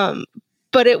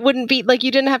 But it wouldn't be like,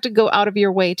 you didn't have to go out of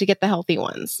your way to get the healthy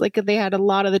ones. Like they had a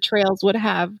lot of the trails would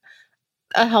have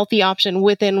a healthy option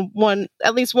within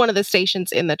at least one of the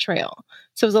stations in the trail.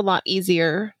 So it was a lot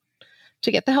easier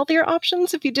to get the healthier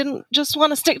options if you didn't just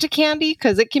want to stick to candy,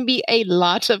 because it can be a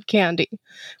lot of candy.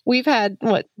 We've had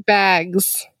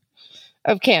bags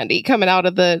of candy coming out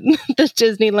of the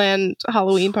Disneyland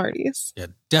Halloween parties. Yeah,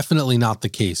 definitely not the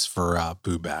case for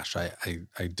Boo Bash.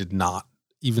 I did not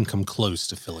even come close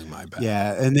to filling my bag.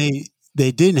 Yeah, and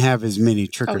they didn't have as many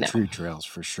trick or treat trails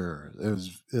for sure. It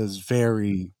was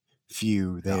very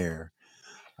few there.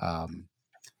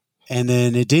 And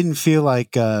then it didn't feel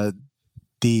like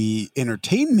the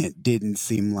entertainment didn't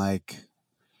seem like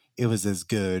it was as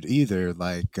good either.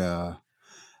 Like,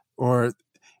 or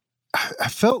I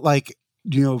felt like,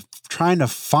 trying to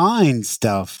find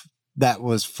stuff that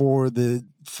was for the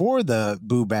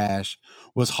Boo Bash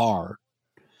was hard.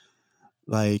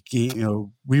 Like,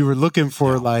 we were looking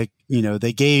for like,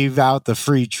 they gave out the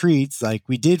free treats. Like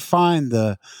we did find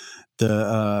the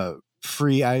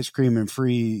free ice cream and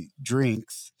free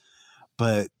drinks,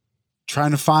 but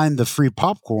trying to find the free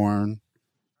popcorn,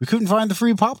 we couldn't find the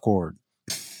free popcorn.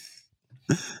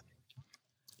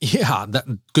 Yeah,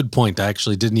 good point. I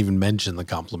actually didn't even mention the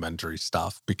complimentary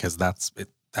stuff because that's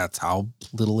how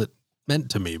little it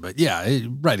meant to me. But yeah,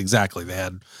 right, exactly. They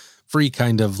had free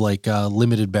kind of like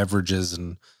limited beverages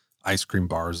and ice cream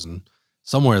bars, and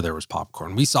somewhere there was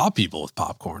popcorn. We saw people with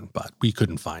popcorn, but we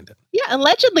couldn't find it. Yeah,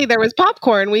 allegedly there was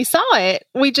popcorn. We saw it.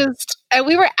 We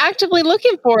were actively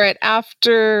looking for it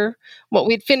after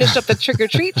we'd finished up the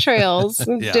trick-or-treat trails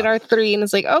and did our 3. And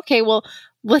it's like, okay, well,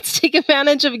 let's take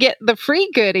advantage of get the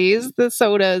free goodies, the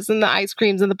sodas and the ice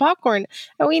creams and the popcorn.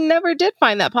 And we never did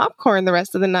find that popcorn the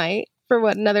rest of the night for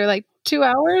another like 2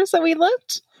 hours that we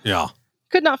looked. Yeah.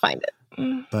 Could not find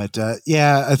it. But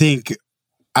I think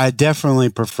I definitely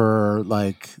prefer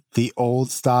like the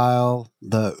old style,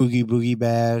 the Oogie Boogie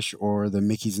Bash or the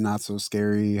Mickey's Not So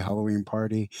Scary Halloween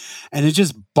Party. And it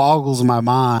just boggles my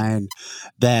mind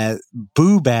that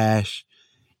Boo Bash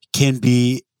can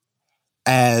be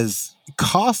as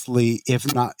costly,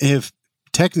 if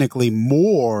technically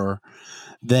more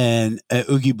than a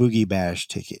Oogie Boogie Bash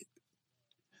ticket.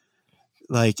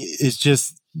 Like, it's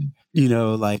just,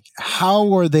 like,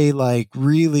 how are they like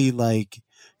really like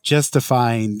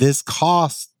justifying this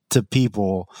cost to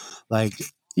people? Like,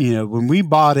 when we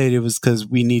bought it, it was because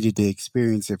we needed to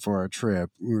experience it for our trip.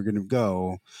 We were going to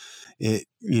go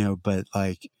but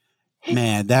like,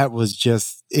 man, that was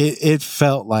just, it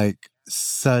felt like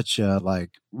such a,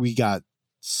 like, we got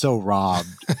so robbed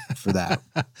for that.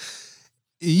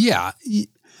 Yeah.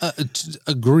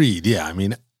 Agreed. Yeah. I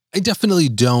mean, I definitely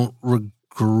don't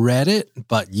regret it,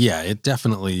 but yeah, it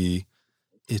definitely,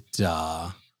 it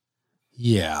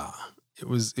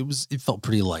felt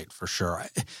pretty light for sure.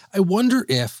 I wonder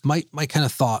if my kind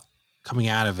of thought coming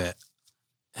out of it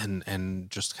and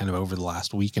just kind of over the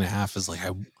last week and a half is like,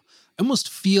 I almost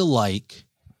feel like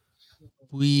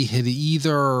we had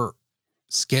either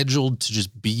scheduled to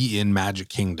just be in Magic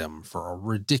Kingdom for a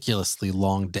ridiculously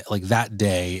long day, like that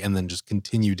day, and then just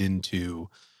continued into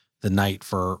the night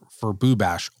for Boo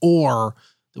Bash, or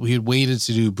that we had waited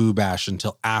to do Boo Bash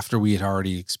until after we had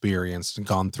already experienced and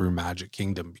gone through Magic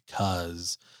Kingdom,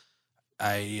 because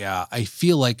I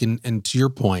feel like, and to your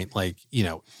point, like,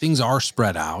 things are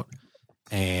spread out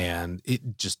and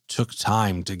it just took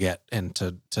time to get and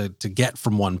to get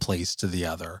from one place to the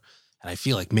other. And I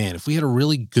feel like, man, if we had a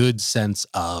really good sense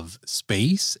of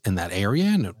space in that area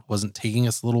and it wasn't taking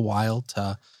us a little while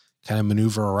to kind of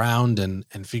maneuver around and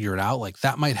figure it out, like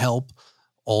that might help.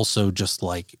 Also, just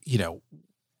like,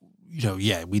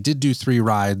 yeah, we did do 3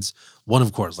 rides. One,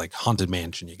 of course, like Haunted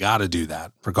Mansion, you got to do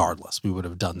that regardless. We would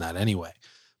have done that anyway.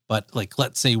 But like,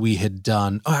 let's say we had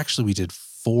done, actually we did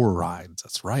 4 rides.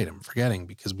 That's right. I'm forgetting,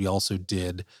 because we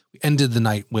ended the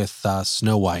night with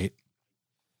Snow White,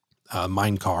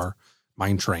 Mine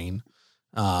Train.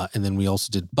 And then we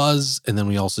also did Buzz, and then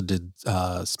we also did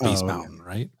Space Mountain,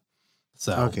 right?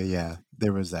 So okay, yeah,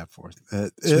 there was that 4th.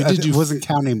 So wasn't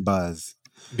counting Buzz.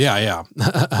 Yeah.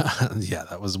 Yeah,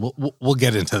 that was, we'll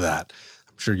get into that.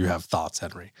 I'm sure you have thoughts,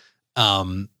 Henry.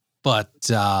 But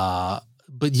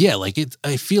yeah, like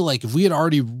I feel like if we had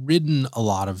already ridden a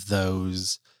lot of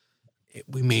those,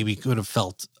 we maybe could have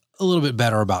felt a little bit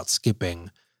better about skipping.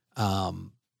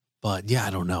 But yeah, I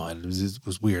don't know. It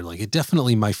was weird. Like, it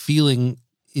definitely, my feeling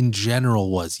in general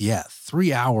was,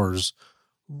 3 hours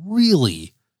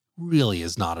really, really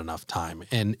is not enough time.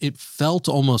 And it felt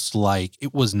almost like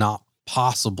it was not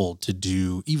possible to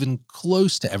do even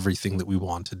close to everything that we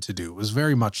wanted to do. It was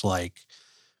very much like,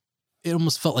 it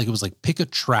almost felt like it was like, pick a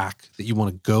track that you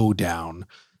want to go down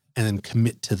and then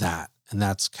commit to that. And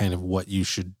that's kind of what you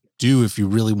should do if you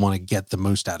really want to get the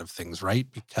most out of things, right?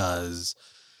 Because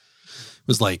it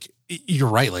was like, you're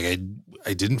right. Like,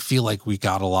 I didn't feel like we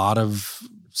got a lot of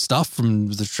stuff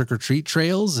from the trick-or-treat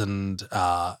trails, and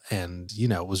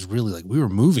it was really like we were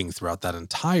moving throughout that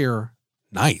entire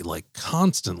night, like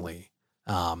constantly.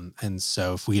 And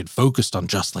so if we had focused on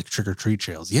just like trick-or-treat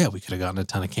trails, we could have gotten a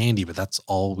ton of candy, but that's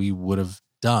all we would have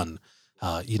done.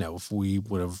 If we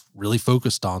would have really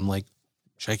focused on like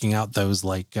checking out those,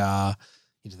 like, they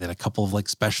had a couple of like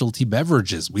specialty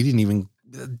beverages. We didn't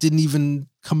even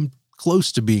come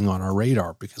close to being on our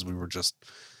radar because we were just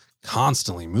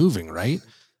constantly moving, right?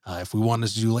 If we wanted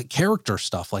to do like character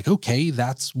stuff, like, okay,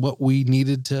 that's what we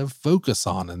needed to focus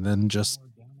on, and then just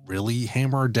really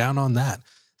hammer down on that.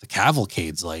 The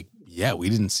cavalcades, like, we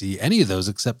didn't see any of those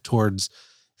except towards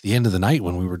the end of the night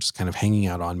when we were just kind of hanging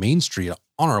out on Main Street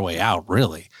on our way out,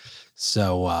 really.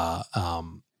 So,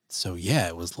 so yeah,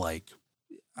 it was like,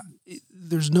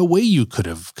 there's no way you could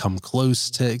have come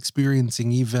close to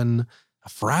experiencing even a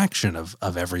fraction of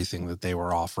everything that they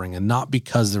were offering. And not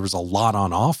because there was a lot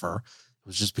on offer. It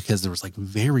was just because there was like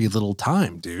very little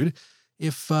time, dude.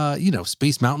 If,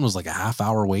 Space Mountain was like a half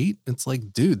hour wait, it's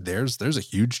like, dude, there's a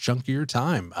huge chunk of your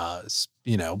time,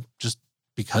 just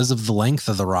because of the length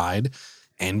of the ride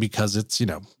and because it's,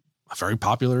 a very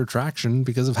popular attraction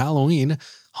because of Halloween.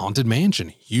 Haunted Mansion,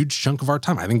 huge chunk of our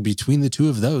time. I think between the two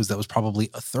of those, that was probably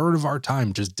a third of our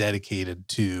time just dedicated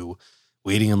to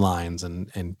waiting in lines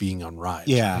and being on rides.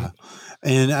 Yeah. Right?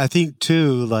 And I think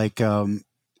too, like,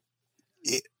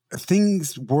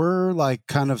 things were like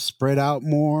kind of spread out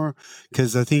more,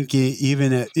 because I think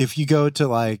even if you go to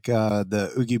like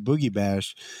the Oogie Boogie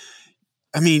Bash,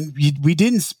 I mean, we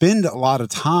didn't spend a lot of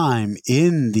time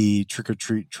in the trick or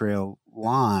treat trail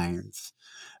lines.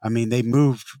 I mean, they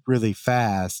moved really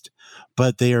fast,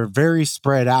 but they are very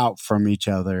spread out from each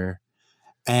other,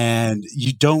 and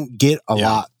you don't get a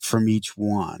lot from each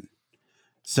one.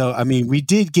 So, I mean, we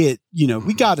did get,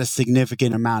 we got a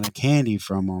significant amount of candy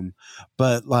from them,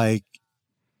 but like,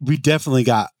 we definitely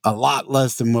got a lot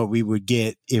less than what we would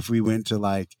get if we went to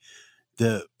like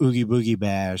the Oogie Boogie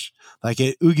Bash. Like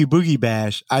at Oogie Boogie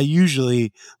Bash, I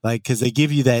usually, like, because they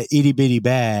give you that itty bitty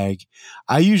bag,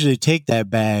 I usually take that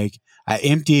bag, I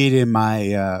empty it in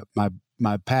my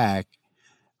my pack,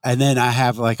 and then I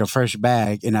have like a fresh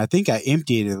bag, and I think I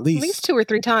empty it at least 2 or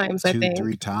 3 times. I think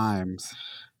 3 times.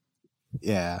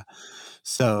 Yeah.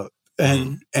 So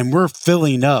and we're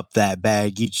filling up that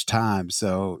bag each time.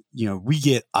 So, we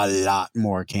get a lot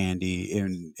more candy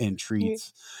and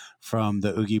treats from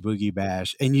the Oogie Boogie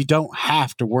Bash, and you don't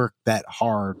have to work that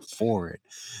hard for it.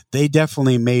 They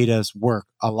definitely made us work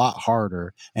a lot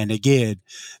harder. And again,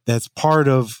 that's part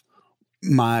of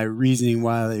my reasoning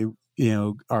why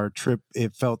our trip,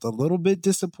 it felt a little bit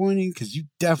disappointing, because you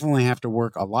definitely have to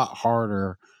work a lot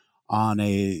harder on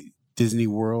a Disney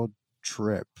World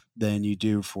trip than you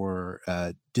do for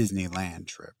a Disneyland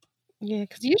trip. Yeah,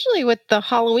 because usually with the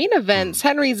Halloween events,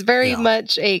 Henry's very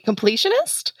much a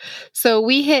completionist. So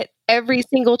we hit every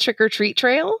single trick or treat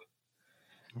trail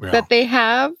that they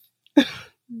have.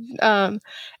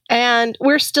 And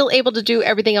we're still able to do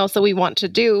everything else that we want to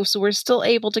do. So we're still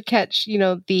able to catch,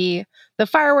 the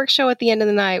fireworks show at the end of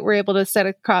the night. We're able to set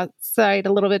aside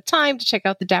a little bit of time to check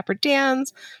out the Dapper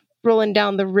Dans, rolling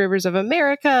down the rivers of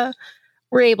America.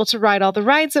 We're able to ride all the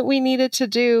rides that we needed to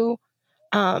do.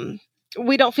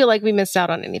 We don't feel like we missed out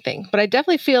on anything, but I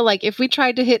definitely feel like if we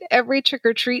tried to hit every trick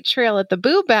or treat trail at the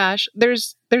Boo Bash,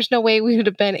 there's no way we would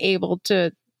have been able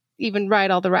to even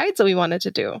ride all the rides that we wanted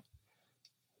to do.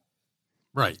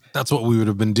 Right. That's what we would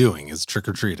have been doing, is trick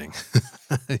or treating.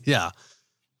 Yeah.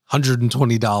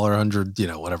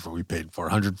 $120, whatever we paid for,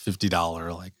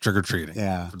 $150, like trick or treating.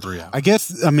 Yeah. For 3 hours. I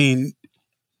guess, I mean,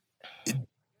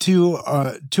 to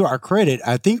our credit,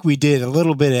 I think we did a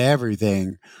little bit of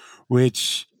everything,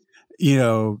 which,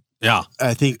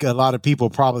 I think a lot of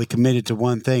people probably committed to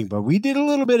one thing, but we did a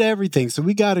little bit of everything. So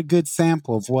we got a good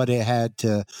sample of what it had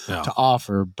to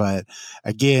offer. But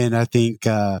again, I think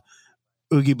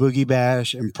Oogie Boogie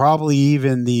Bash, and probably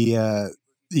even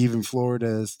even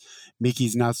Florida's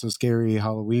Mickey's Not So Scary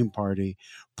Halloween Party,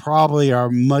 probably are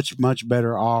much, much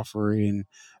better offering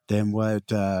than what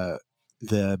the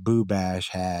Boo Bash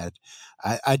had.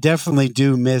 I definitely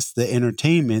do miss the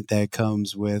entertainment that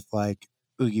comes with like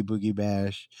Oogie Boogie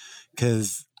Bash,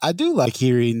 because I do like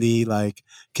hearing the like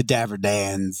Cadaver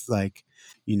Dans, like,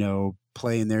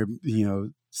 playing their,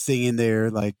 singing their,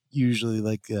 like, usually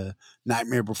like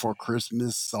Nightmare Before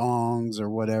Christmas songs or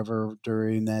whatever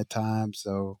during that time.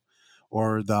 So,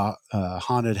 or the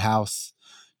haunted house,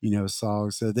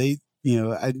 songs. So they,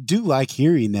 I do like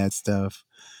hearing that stuff,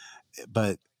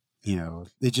 but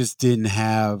they just didn't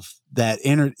have that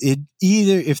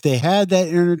either. If they had that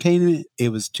entertainment, it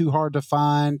was too hard to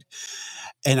find.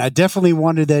 And I definitely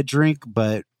wanted that drink,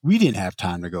 but we didn't have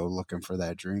time to go looking for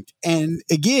that drink. And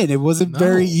again, it wasn't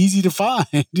very easy to find.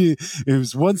 It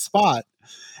was one spot,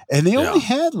 and they only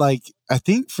had like, I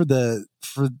think for the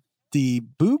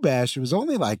Boo Bash, it was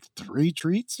only like 3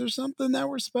 treats or something that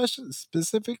were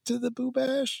specific to the Boo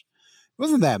Bash. It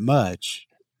wasn't that much.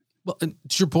 Well, and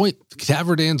to your point,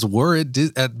 Cadaver Dans were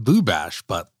at Boo Bash,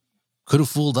 but could have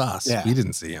fooled us. Yeah. We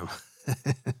didn't see them.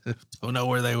 Don't know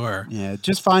where they were. Yeah,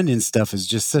 just finding stuff was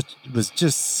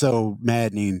just so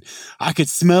maddening. I could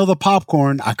smell the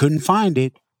popcorn. I couldn't find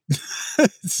it.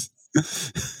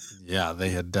 Yeah,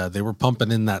 they were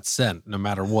pumping in that scent no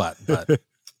matter what, but you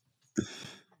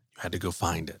had to go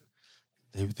find it.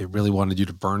 They really wanted you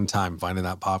to burn time finding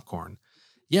that popcorn.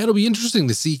 Yeah, it'll be interesting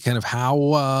to see kind of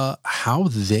how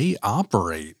they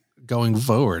operate going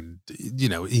forward. You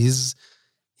know, is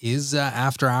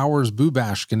after hours Boo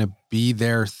Bash going to be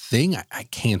their thing? I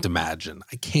can't imagine.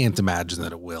 I can't imagine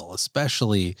that it will,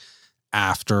 especially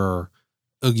after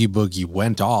Oogie Boogie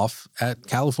went off at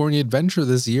California Adventure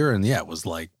this year, and yeah, it was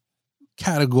like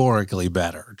categorically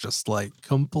better, just like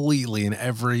completely in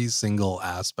every single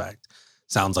aspect.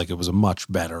 Sounds like it was a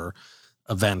much better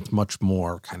event, much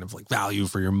more kind of like value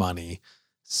for your money.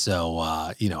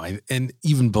 So, you know, and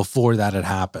even before that had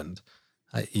happened,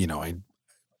 there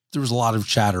was a lot of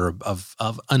chatter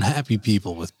of unhappy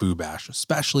people with Boo Bash,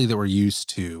 especially that were used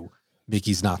to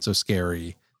Mickey's Not So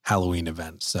Scary Halloween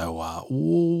event. So,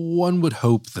 one would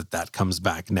hope that comes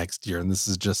back next year. And this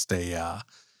is just a,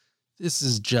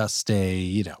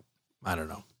 you know, I don't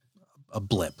know, a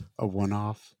blip, A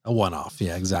one-off. a one-off.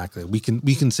 Yeah, exactly. We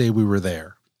can say we were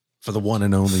there for the one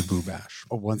and only Boo Bash.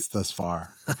 A once thus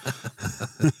far.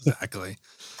 Exactly.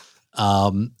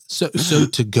 So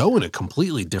to go in a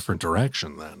completely different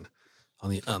direction then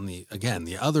on the again,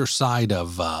 the other side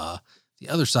of the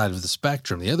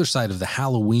spectrum, the other side of the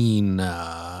Halloween,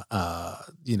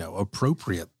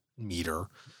 appropriate meter,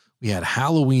 we had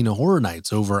Halloween Horror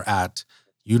Nights over at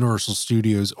Universal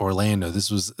Studios Orlando.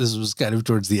 This was kind of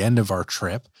towards the end of our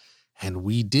trip, and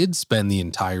we did spend the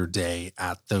entire day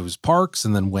at those parks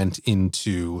and then went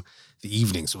into the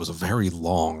evening. So it was a very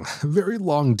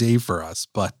long day for us.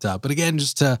 But again,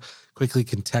 just to quickly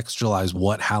contextualize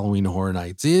what Halloween Horror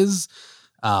Nights is.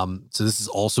 So this is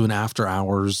also an after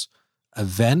hours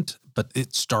event, but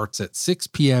it starts at 6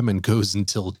 p.m. and goes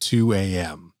until 2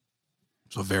 a.m.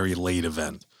 So a very late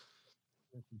event.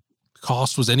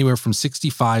 Cost was anywhere from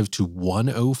 $65 to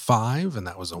 $105, and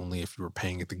that was only if you were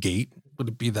paying at the gate. Would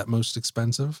it be that most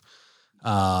expensive?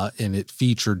 And it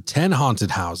featured 10 haunted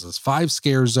houses, 5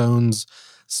 scare zones,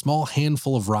 small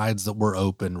handful of rides that were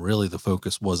open. Really, the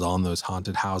focus was on those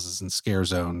haunted houses and scare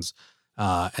zones,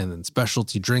 and then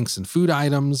specialty drinks and food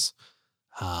items.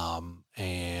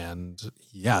 And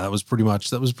yeah, that was pretty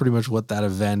much what that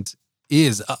event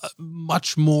is.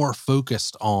 Much more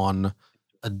focused on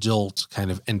adult kind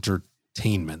of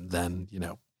entertainment than, you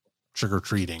know,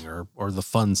 trick-or-treating or the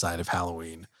fun side of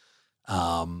Halloween.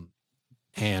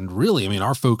 And really, I mean,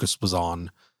 our focus was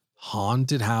on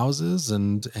haunted houses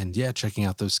and yeah, checking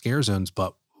out those scare zones.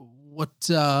 But what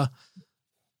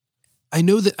I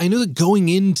know that going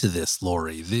into this,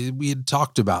 Lori, we had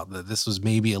talked about that this was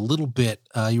maybe a little bit,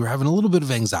 you were having a little bit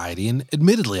of anxiety, and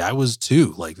admittedly, I was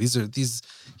too. Like these,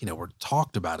 you know, were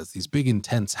talked about as these big,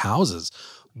 intense houses.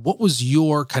 What was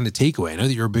your kind of takeaway? I know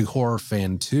that you're a big horror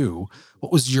fan too.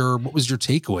 What was your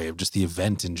takeaway of just the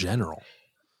event in general?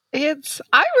 I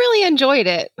really enjoyed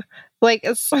it. Like,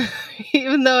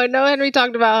 even though I know Henry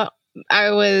talked about,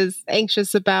 I was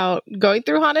anxious about going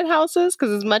through haunted houses,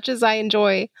 because as much as I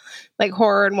enjoy like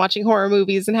horror and watching horror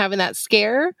movies and having that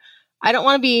scare, I don't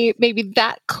want to be maybe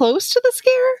that close to the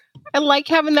scare. I like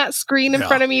having that screen in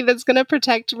front of me that's going to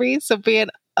protect me. So being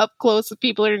up close with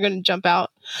people who are going to jump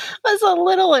out was a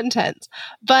little intense,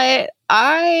 but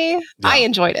I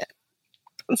enjoyed it.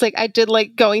 It's like I did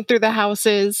like going through the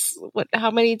houses.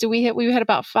 How many do we hit? We had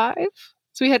about 5.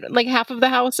 So we had like half of the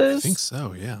houses. I think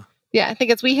so, yeah. Yeah, I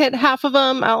think we hit half of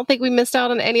them. I don't think we missed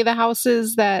out on any of the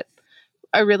houses that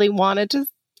I really wanted to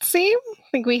see. I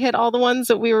think we hit all the ones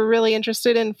that we were really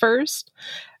interested in first.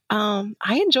 I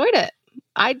enjoyed it.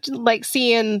 I like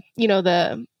seeing, you know,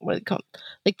 what do they call it?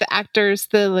 Like the actors,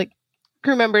 the like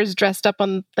crew members dressed up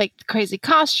on like crazy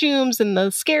costumes and the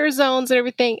scare zones and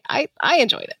everything. I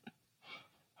enjoyed it.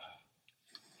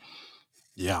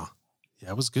 Yeah,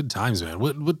 it was good times, man.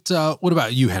 What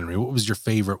about you, Henry? What was your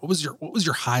favorite? What was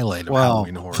your highlight of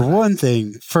Halloween Horror? For one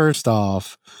thing, first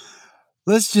off,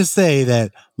 let's just say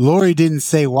that Lori didn't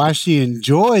say why she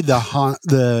enjoyed the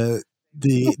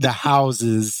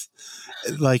houses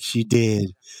like she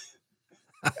did.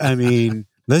 I mean,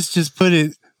 let's just put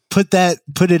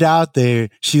it out there.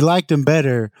 She liked them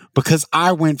better because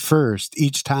I went first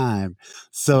each time.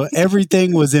 So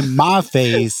everything was in my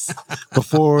face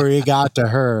before it got to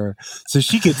her. So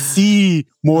she could see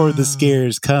more of the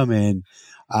scares coming.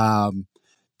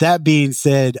 That being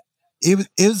said,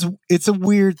 it's a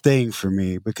weird thing for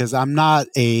me because I'm not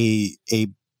a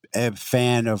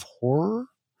fan of horror.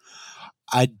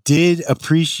 I did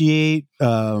appreciate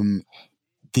I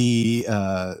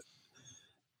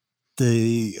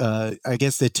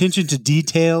guess the attention to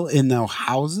detail in the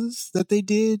houses that they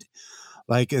did,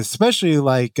 like especially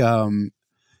like the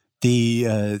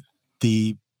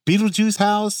Beetlejuice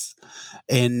house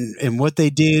and what they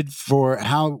did for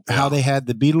how they had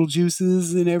the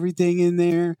Beetlejuices and everything in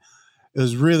there. It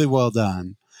was really well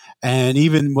done. And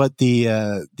even what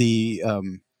was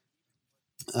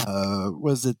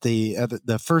it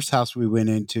the first house we went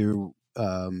into,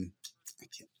 Haunting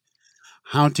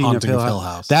of Haunting Hill of Hill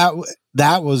House, House.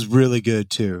 that was really good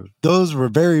too. Those were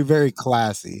very, very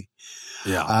classy.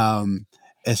 Yeah.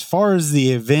 As far as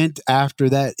the event after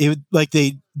that, it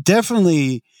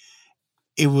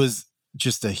was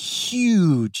just a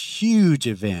huge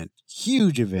event,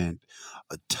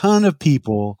 a ton of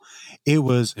people. It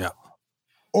was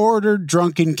order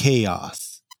drunken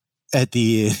chaos at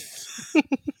the end.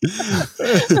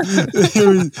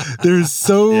 There's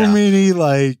so many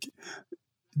like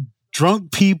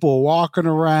drunk people walking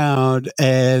around,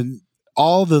 and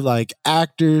all the like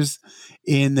actors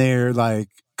in their like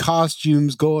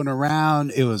costumes going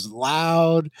around. It was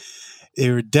loud. They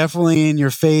were definitely in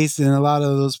your face in a lot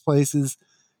of those places.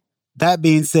 That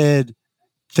being said,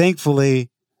 thankfully,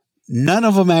 none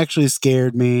of them actually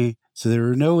scared me. So there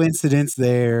were no incidents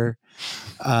there.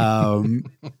 But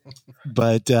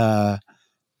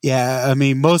yeah, I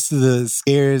mean, most of the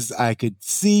scares I could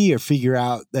see or figure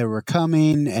out that were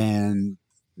coming, and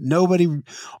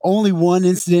only one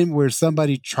incident where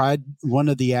one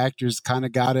of the actors kind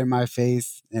of got in my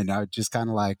face, and I just kind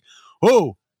of like,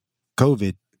 oh,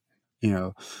 COVID, you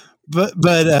know. But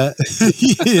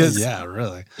yes. Yeah,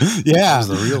 really. Yeah, that was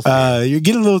the real thing. You're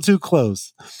getting a little too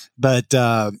close. But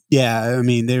yeah, I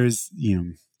mean, there's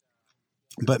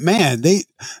but man,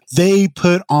 they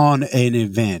put on an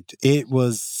event. It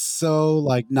was so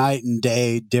like night and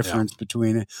day difference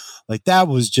between it. Like that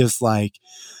was just like,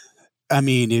 I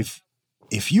mean, if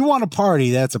you want a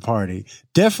party, that's a party.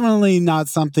 Definitely not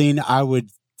something I would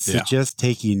suggest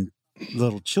taking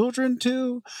little children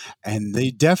to. And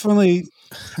there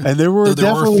were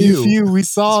definitely a few we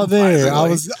saw there. I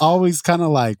was always kind of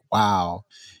like, wow,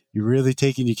 you're really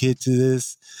taking your kid to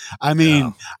this? I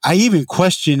mean, I even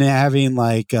question having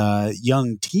like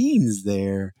young teens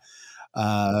there.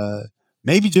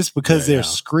 Maybe just because they're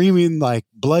screaming like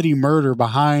bloody murder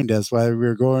behind us while we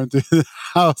were going through the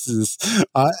houses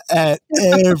at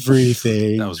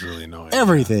everything. That was really annoying.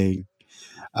 Everything.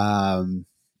 But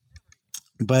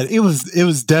it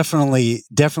was definitely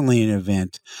an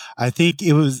event. I think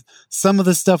some of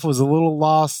the stuff was a little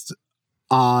lost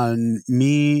on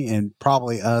me and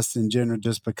probably us in general,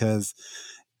 just because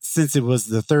since it was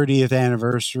the 30th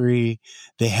anniversary,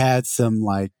 they had some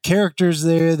like characters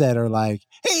there that are like,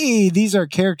 hey, these are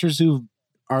characters who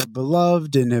are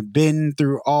beloved and have been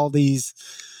through all these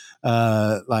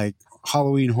like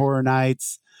Halloween Horror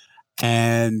Nights.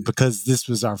 And because this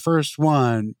was our first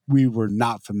one, we were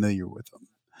not familiar with them.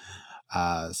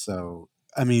 So,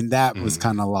 I mean, that was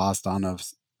kind of lost on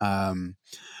us.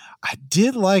 I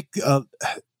did like,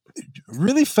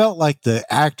 really felt like the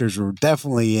actors were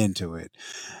definitely into it,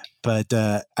 but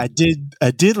I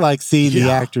did like seeing the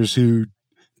actors who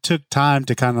took time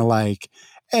to kind of like,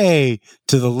 hey,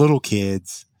 to the little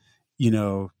kids,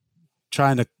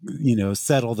 trying to,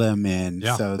 settle them in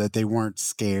so that they weren't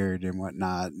scared and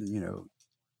whatnot,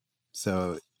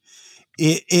 so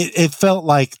it felt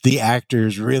like the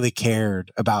actors really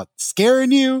cared about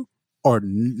scaring you or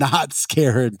not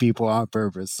scaring people on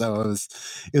purpose. So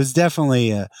it was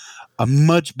definitely a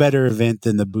much better event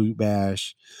than the Boot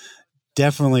Bash.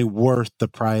 Definitely worth the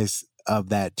price of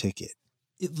that ticket.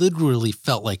 It literally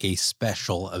felt like a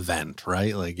special event,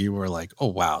 right? Like you were like, oh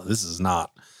wow, this is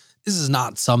not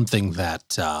something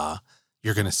that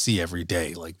you're going to see every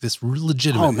day. Like this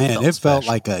legitimately. Oh man, it felt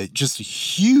like just a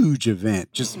huge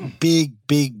event, just big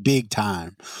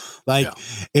time. Like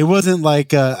it wasn't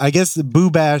like, I guess the Boo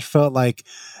Bash felt like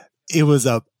it was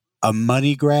a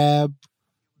money grab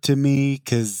to me,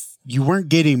 because you weren't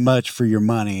getting much for your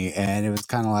money, and it was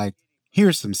kind of like,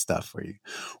 here's some stuff for you.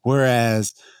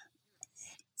 Whereas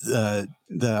the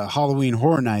Halloween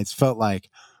Horror Nights felt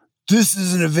like, this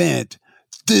is an event.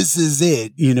 This is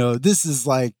it.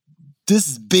 This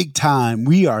is big time.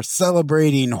 We are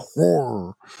celebrating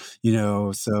horror,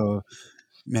 so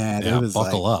man, it was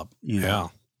buckle like, up.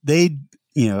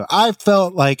 I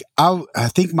felt like I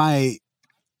think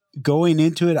going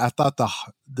into it, I thought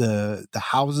the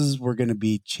houses were going to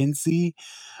be chintzy,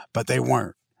 but they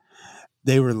weren't.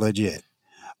 They were legit.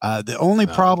 The only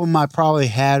problem I probably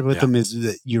had with them is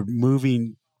that you're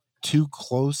moving too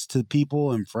close to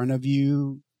people in front of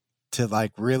you to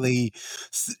like really,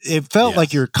 it felt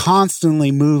like you're constantly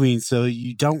moving. So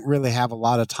you don't really have a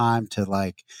lot of time to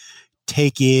like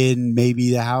take in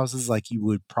maybe the houses like you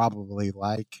would probably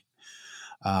like.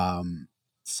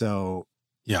 So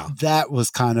that was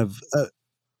kind of, it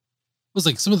was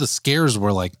like some of the scares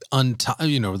were like like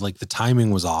the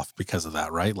timing was off because of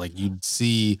that, right? Like you'd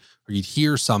see or you'd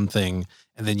hear something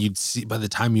And then you'd see, by the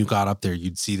time you got up there,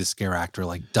 you'd see the scare actor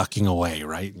like ducking away,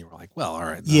 right? And you were like, well, all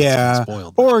right, that's kind of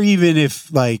spoiled. Or even if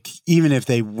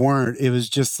they weren't, it was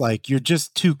just like you're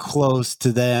just too close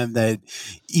to them that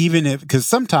even if, because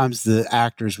sometimes the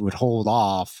actors would hold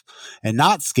off and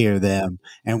not scare them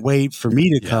and wait for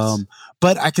me to come.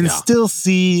 But I can still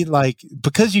see, like,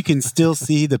 because you can still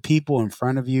see the people in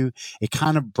front of you, it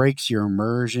kind of breaks your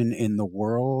immersion in the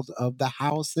world of the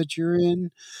house that you're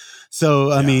in.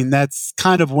 So, I mean, that's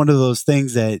kind of one of those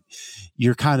things that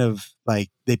you're kind of like,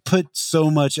 they put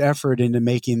so much effort into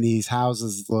making these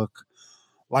houses look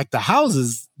like the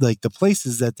houses, like the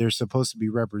places that they're supposed to be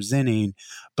representing,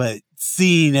 but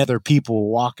seeing other people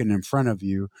walking in front of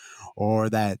you or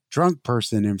that drunk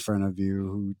person in front of you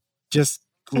who just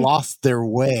lost their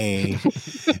way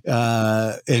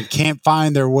and can't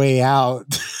find their way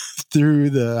out through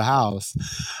the house,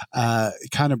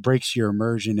 it kind of breaks your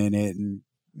immersion in it. And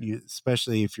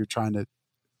especially if you're trying to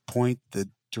point the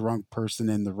drunk person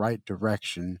in the right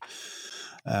direction,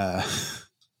 and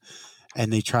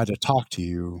they try to talk to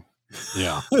you.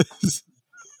 Yeah.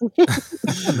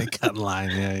 They cut in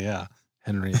line. Yeah.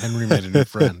 Henry made a new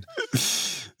friend.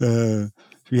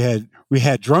 We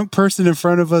had drunk person in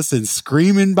front of us and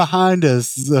screaming behind us.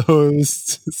 So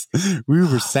we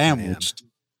were sandwiched.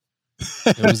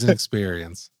 It was an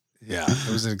experience. Yeah,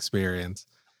 it was an experience.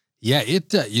 Yeah,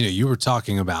 it, you were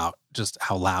talking about just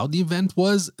how loud the event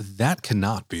was. That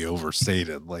cannot be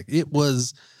overstated. Like, it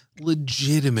was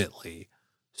legitimately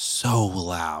so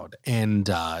loud. And,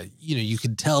 you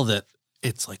could tell that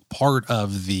it's like part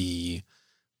of the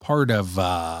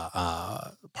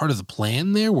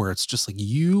plan there, where it's just like,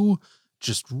 you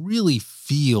just really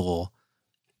feel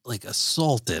like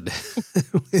assaulted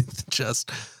with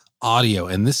just audio.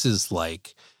 And this is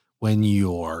like, when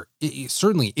you're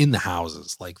certainly in the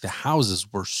houses, like the houses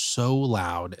were so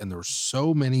loud and there were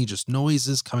so many just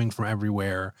noises coming from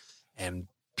everywhere and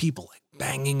people like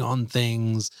banging on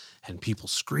things and people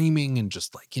screaming and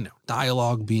just like,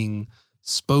 dialogue being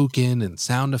spoken and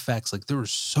sound effects. Like, there was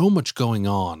so much going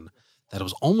on that it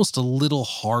was almost a little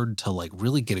hard to like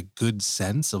really get a good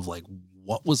sense of like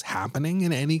what was happening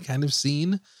in any kind of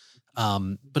scene.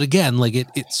 But again, like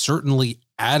it certainly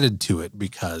added to it,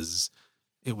 because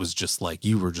it was just like,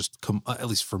 you were just, at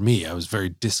least for me, I was very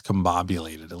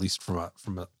discombobulated, at least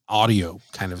from an audio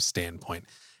kind of standpoint.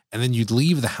 And then you'd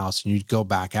leave the house and you'd go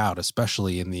back out,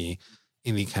 especially in the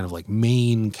kind of like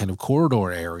main kind of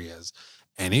corridor areas.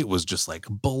 And it was just like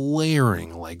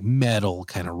blaring, like metal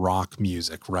kind of rock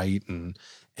music. Right. And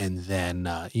then,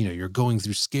 you're going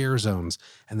through scare zones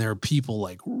and there are people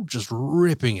like just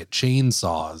ripping at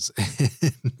chainsaws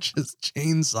and just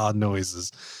chainsaw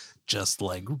noises, just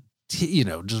like,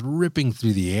 just ripping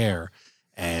through the air.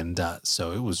 And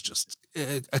so it was just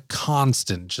a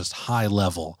constant, just high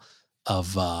level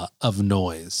of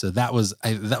noise. So that was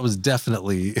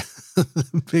definitely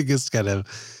the biggest kind of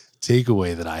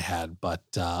takeaway that I had. But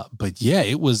yeah,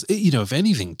 it was, if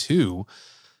anything too,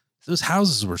 those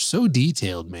houses were so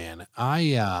detailed, man.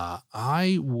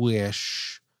 I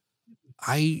wish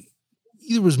I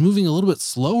either was moving a little bit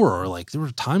slower, or like there were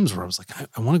times where I was like,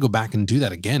 I want to go back and do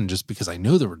that again, just because I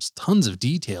know there was tons of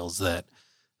details that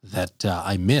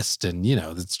I missed. And,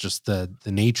 that's just the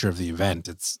nature of the event.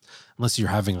 It's, unless you're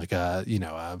having like a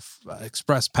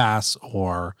express pass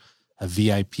or a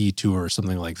VIP tour or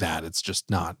something like that, it's just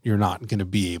not, you're not going to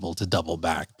be able to double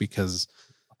back, because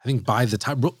I think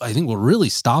what really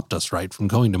stopped us right from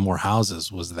going to more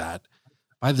houses was that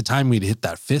by the time we'd hit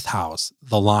that fifth house,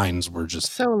 the lines were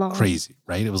just so long, crazy,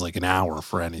 right? It was like an hour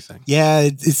for anything. Yeah,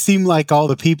 it seemed like all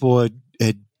the people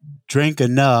had drank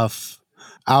enough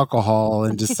alcohol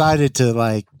and decided to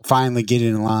like finally get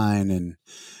in line,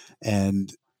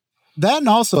 and that, and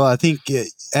also I think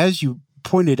as you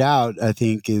pointed out, I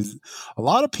think is a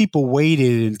lot of people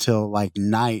waited until like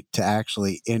night to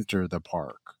actually enter the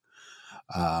park,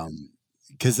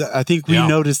 because I think we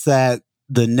noticed that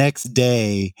the next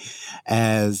day,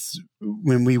 as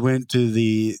when we went to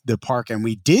the park and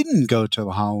we didn't go to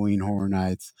the Halloween Horror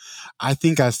Nights, I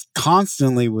think I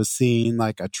constantly was seeing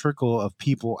like a trickle of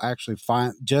people actually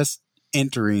just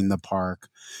entering the park.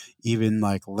 Even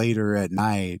like later at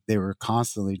night, they were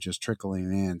constantly just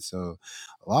trickling in. So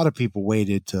a lot of people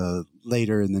waited till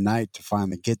later in the night to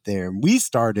finally get there. And we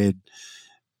started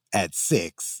at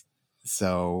 6.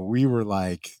 So we were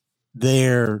like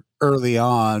there early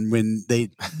on when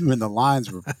the lines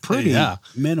were pretty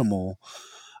minimal,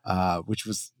 which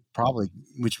was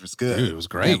good. Dude, it was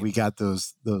great. We got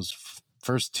those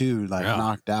first 2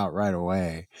 knocked out right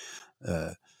away.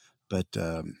 But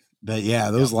But yeah,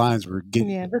 those lines were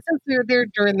getting. Yeah, but since we were there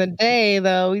during the day,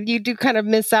 though, you do kind of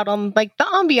miss out on like the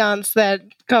ambiance that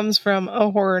comes from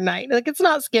a horror night. Like it's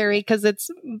not scary because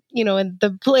it's in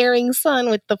the blaring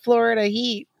sun with the Florida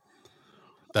heat.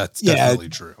 That's definitely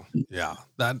true. Yeah,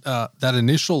 that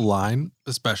initial line,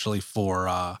 especially for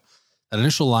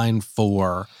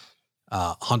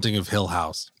Haunting of Hill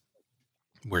House,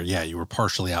 where you were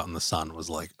partially out in the sun, was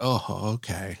like, oh,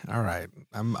 okay, all right,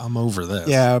 I'm over this.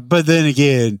 Yeah, but then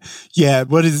again,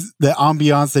 what is the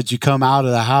ambiance that you come out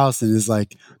of the house and is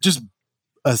like just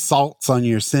assaults on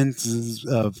your senses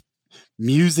of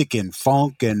music and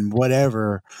funk and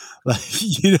whatever, like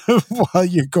while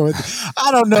you're going.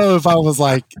 I don't know if I was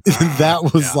like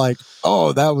that was like,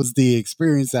 oh, that was the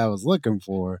experience I was looking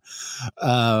for.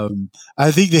 I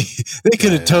think they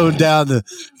could have toned down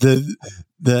the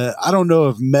I don't know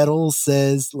if metal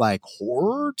says like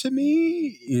horror to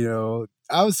me.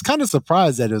 I was kind of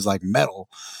surprised that it was like metal.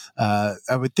 I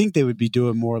would think they would be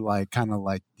doing more like kind of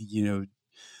like the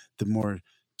more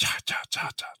cha cha cha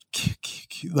cha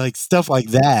like stuff like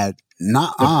that.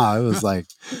 It was like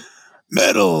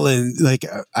metal, and like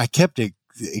I kept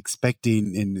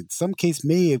expecting, and in some case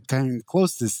may have kind of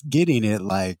close to getting it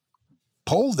like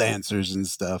pole dancers and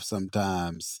stuff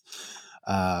sometimes.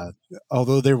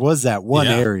 Although there was that one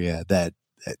area that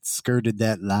skirted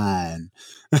that line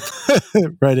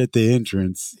right at the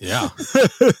entrance. Yeah.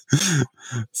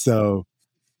 So.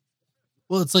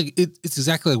 Well, it's like it's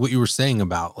exactly like what you were saying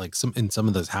about like in some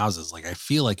of those houses. Like I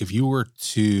feel like if you were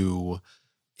to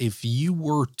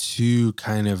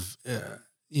kind of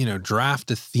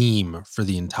draft a theme for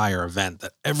the entire event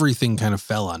that everything kind of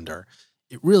fell under,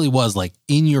 it really was like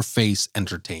in your face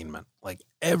entertainment. Like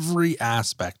every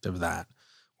aspect of that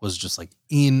was just like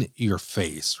in your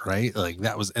face, right? Like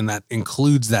that was, and that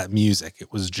includes that music.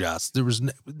 It was just, there was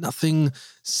nothing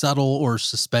subtle or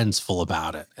suspenseful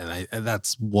about it. And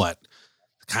that's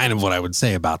kind of what I would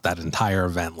say about that entire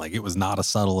event. Like it was not a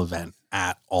subtle event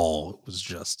at all. It was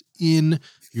just in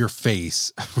your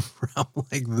face from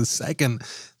like the second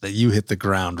that you hit the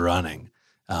ground running.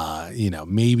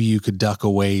 Maybe you could duck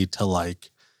away to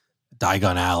like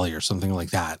Diagon Alley or something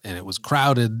like that, and it was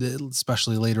crowded,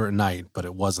 especially later at night, but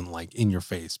it wasn't like in your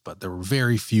face. But there were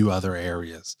very few other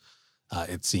areas,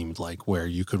 it seemed like, where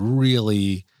you could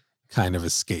really kind of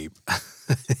escape.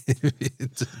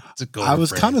 I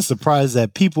was kind of surprised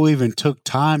that people even took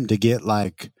time to get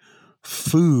like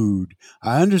food.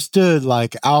 I understood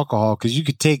like alcohol because you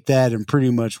could take that and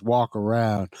pretty much walk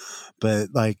around, but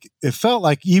like it felt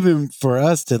like even for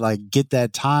us to like get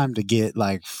that time to get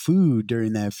like food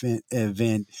during that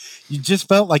event, you just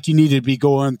felt like you needed to be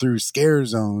going through scare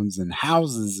zones and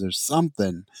houses or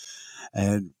something.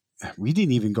 And we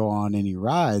didn't even go on any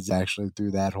rides actually through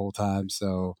that whole time.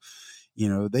 So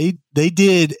they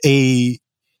did a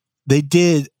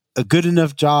good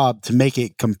enough job to make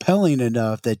it compelling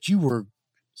enough that you were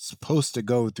supposed to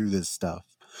go through this stuff,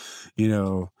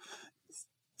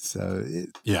 so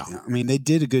I mean, they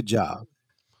did a good job.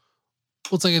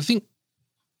 Well, it's like, I think,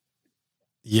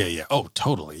 yeah. Oh,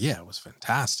 totally. Yeah. It was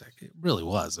fantastic. It really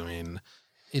was. I mean,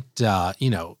 it,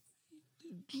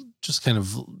 just kind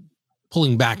of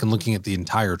pulling back and looking at the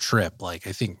entire trip. Like,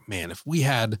 I think, man, if we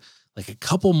had like a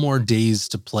couple more days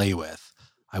to play with,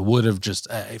 I would have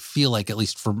I feel like, at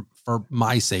least for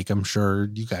my sake, I'm sure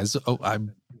you guys, I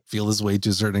feel this way to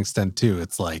a certain extent too.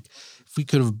 It's like,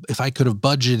 if I could have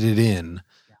budgeted in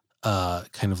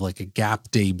kind of like a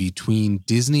gap day between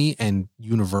Disney and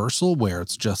Universal where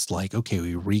it's just like, okay,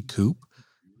 we recoup,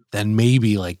 then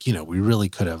maybe like, we really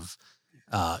could have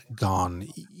gone,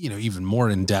 even more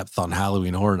in depth on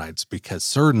Halloween Horror Nights, because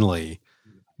certainly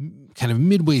kind of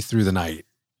midway through the night,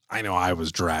 I know I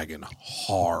was dragging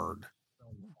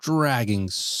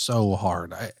so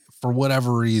hard. For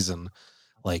whatever reason,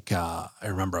 like I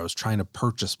remember I was trying to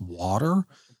purchase water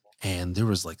and there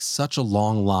was like such a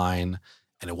long line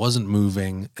and it wasn't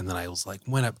moving. And then I was like,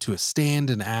 went up to a stand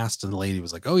and asked, and the lady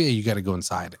was like, oh yeah, you got to go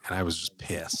inside. And I was just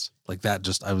pissed. Like that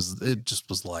it just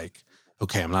was like,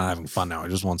 okay, I'm not having fun now. I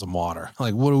just want some water.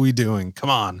 Like, what are we doing?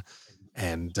 Come on.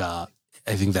 And I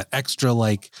think that extra,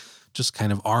 like, just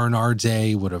kind of R&R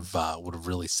day would have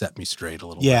really set me straight a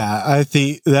little bit. Yeah, I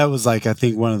think that was like,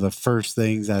 one of the first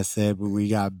things I said when we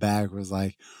got back was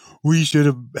like, we should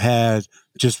have had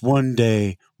just one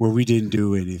day where we didn't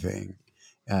do anything,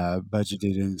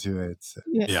 budgeted into it. So.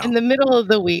 Yeah, in the middle of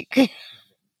the week.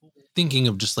 Thinking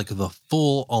of just like the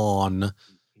full on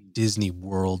Disney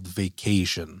World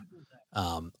vacation,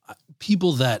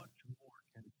 people that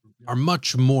are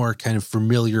much more kind of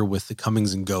familiar with the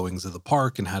comings and goings of the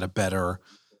park and had a better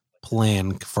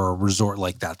plan for a resort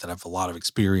like that have a lot of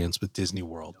experience with Disney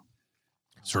World,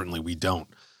 certainly we don't.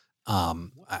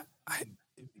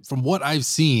 From what I've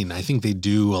seen, I think they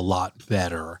do a lot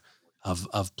better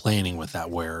of planning with that,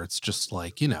 where it's just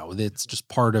like, it's just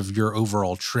part of your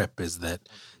overall trip is that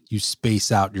you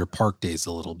space out your park days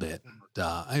a little bit.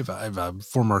 I have a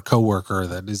former coworker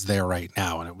that is there right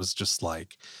now, and it was just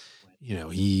like,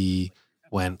 he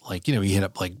went like, he hit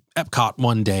up like Epcot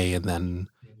one day and then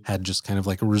had just kind of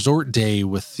like a resort day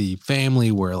with the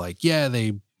family where like,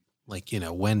 they like,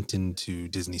 went into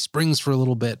Disney Springs for a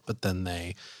little bit, but then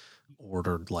they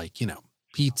ordered like,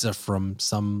 pizza from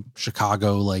some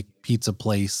Chicago like pizza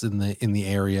place in the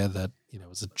area that,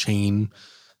 is a chain,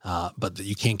 but that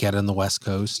you can't get on the West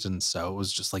Coast. And so it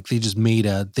was just like, they made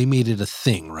it a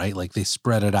thing, right? Like they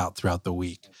spread it out throughout the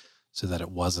week so that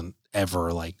it wasn't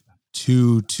ever like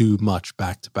too much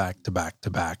back to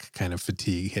back kind of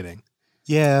fatigue hitting.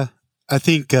 Yeah. I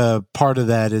think part of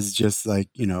that is just like,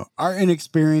 our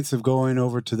inexperience of going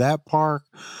over to that park,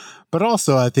 but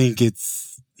also I think it's,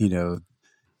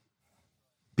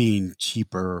 being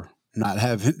cheaper, not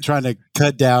trying to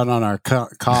cut down on our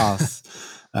costs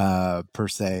per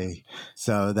se,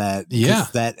 so that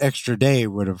that extra day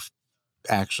would have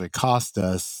actually cost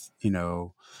us,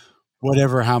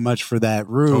 whatever, how much for that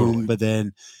room. Totally. But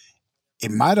then it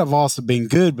might have also been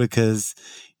good because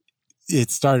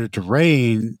it started to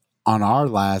rain on our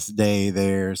last day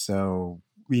there, so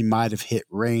we might have hit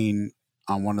rain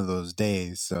on one of those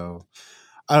days. So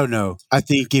I don't know. I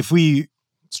think if we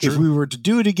were to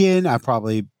do it again, I'd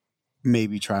probably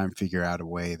maybe try and figure out a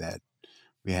way that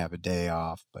we have a day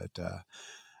off. But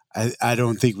I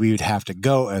don't think we would have to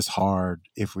go as hard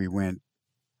if we went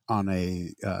on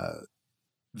a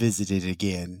visited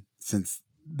again, since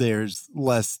there's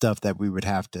less stuff that we would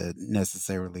have to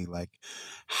necessarily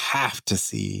have to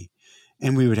see,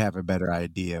 and we would have a better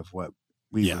idea of what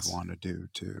we would want to do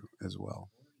too as well.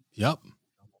 Yep.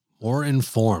 More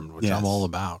informed, which I'm all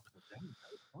about.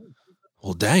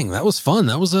 Well, dang, that was fun.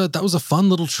 That was a fun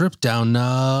little trip down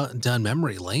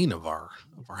memory lane of our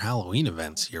Halloween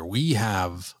events here. We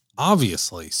have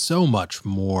obviously so much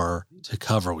more to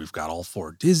cover. We've got all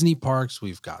 4 Disney parks.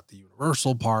 We've got the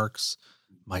Universal parks.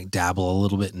 Might dabble a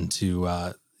little bit into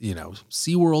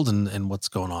SeaWorld and what's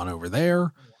going on over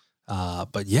there.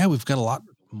 But yeah, we've got a lot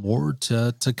more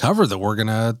to cover that we're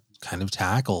gonna kind of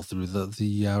tackle through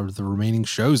the remaining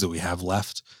shows that we have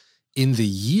left in the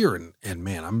year. And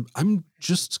man, I'm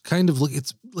just kind of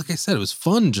it's like I said, it was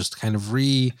fun just kind of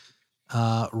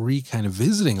kind of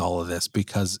visiting all of this,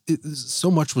 because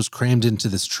so much was crammed into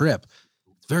this trip.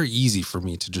 It's very easy for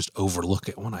me to just overlook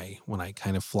it when I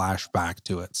kind of flash back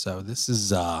to it. So this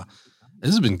has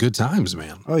been good times,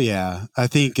 man. Oh yeah. I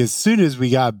think as soon as we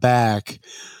got back,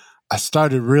 I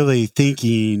started really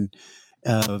thinking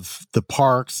of the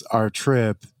parks, our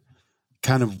trip,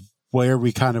 kind of where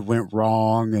we kind of went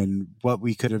wrong and what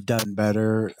we could have done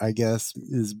better, I guess,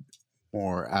 is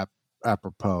more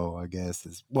apropos, I guess,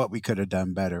 is what we could have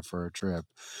done better for a trip.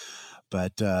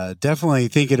 But definitely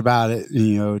thinking about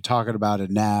it, talking about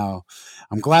it now,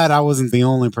 I'm glad I wasn't the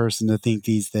only person to think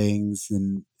these things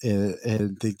and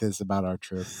think this about our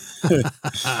trip.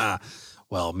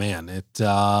 Well, man,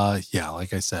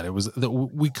 like I said,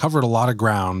 we covered a lot of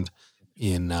ground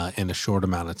in a short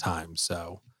amount of time.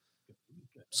 So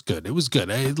it's good. It was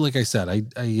good. Like I said, I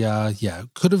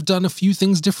could have done a few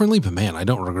things differently, but man, I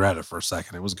don't regret it for a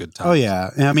second. It was good time. Oh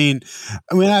yeah. I mean,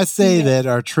 when I say that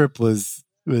our trip was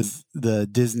the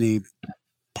Disney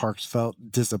parks felt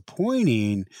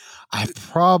disappointing,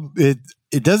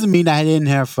 it doesn't mean I didn't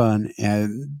have fun,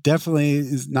 and definitely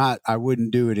is not, I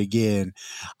wouldn't do it again.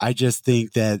 I just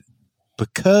think that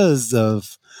because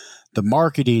of the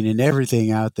marketing and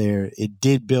everything out there, it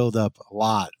did build up a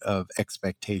lot of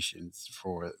expectations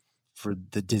for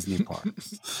the Disney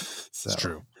parks. So, it's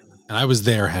true. And I was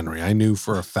there, Henry. I knew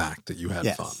for a fact that you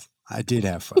had fun. I did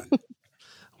have fun.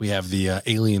 We have the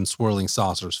alien swirling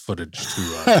saucers footage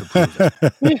to prove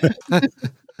it.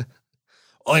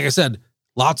 Like I said,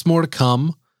 lots more to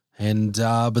come. And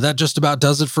but that just about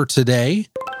does it for today.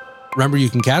 Remember, you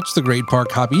can catch The Great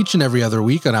Park Hop each and every other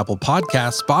week on Apple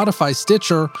Podcasts, Spotify,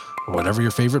 Stitcher, or whatever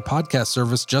your favorite podcast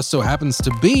service just so happens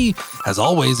to be. As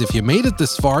always, if you made it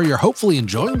this far, you're hopefully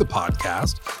enjoying the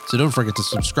podcast. So don't forget to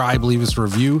subscribe, leave us a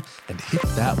review, and hit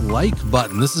that like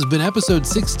button. This has been episode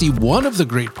 61 of The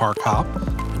Great Park Hop,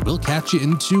 and we'll catch you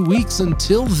in 2 weeks.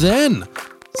 Until then,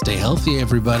 stay healthy,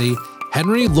 everybody.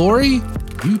 Henry, Lori,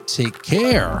 you take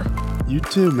care. You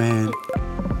too, man.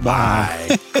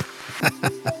 Bye.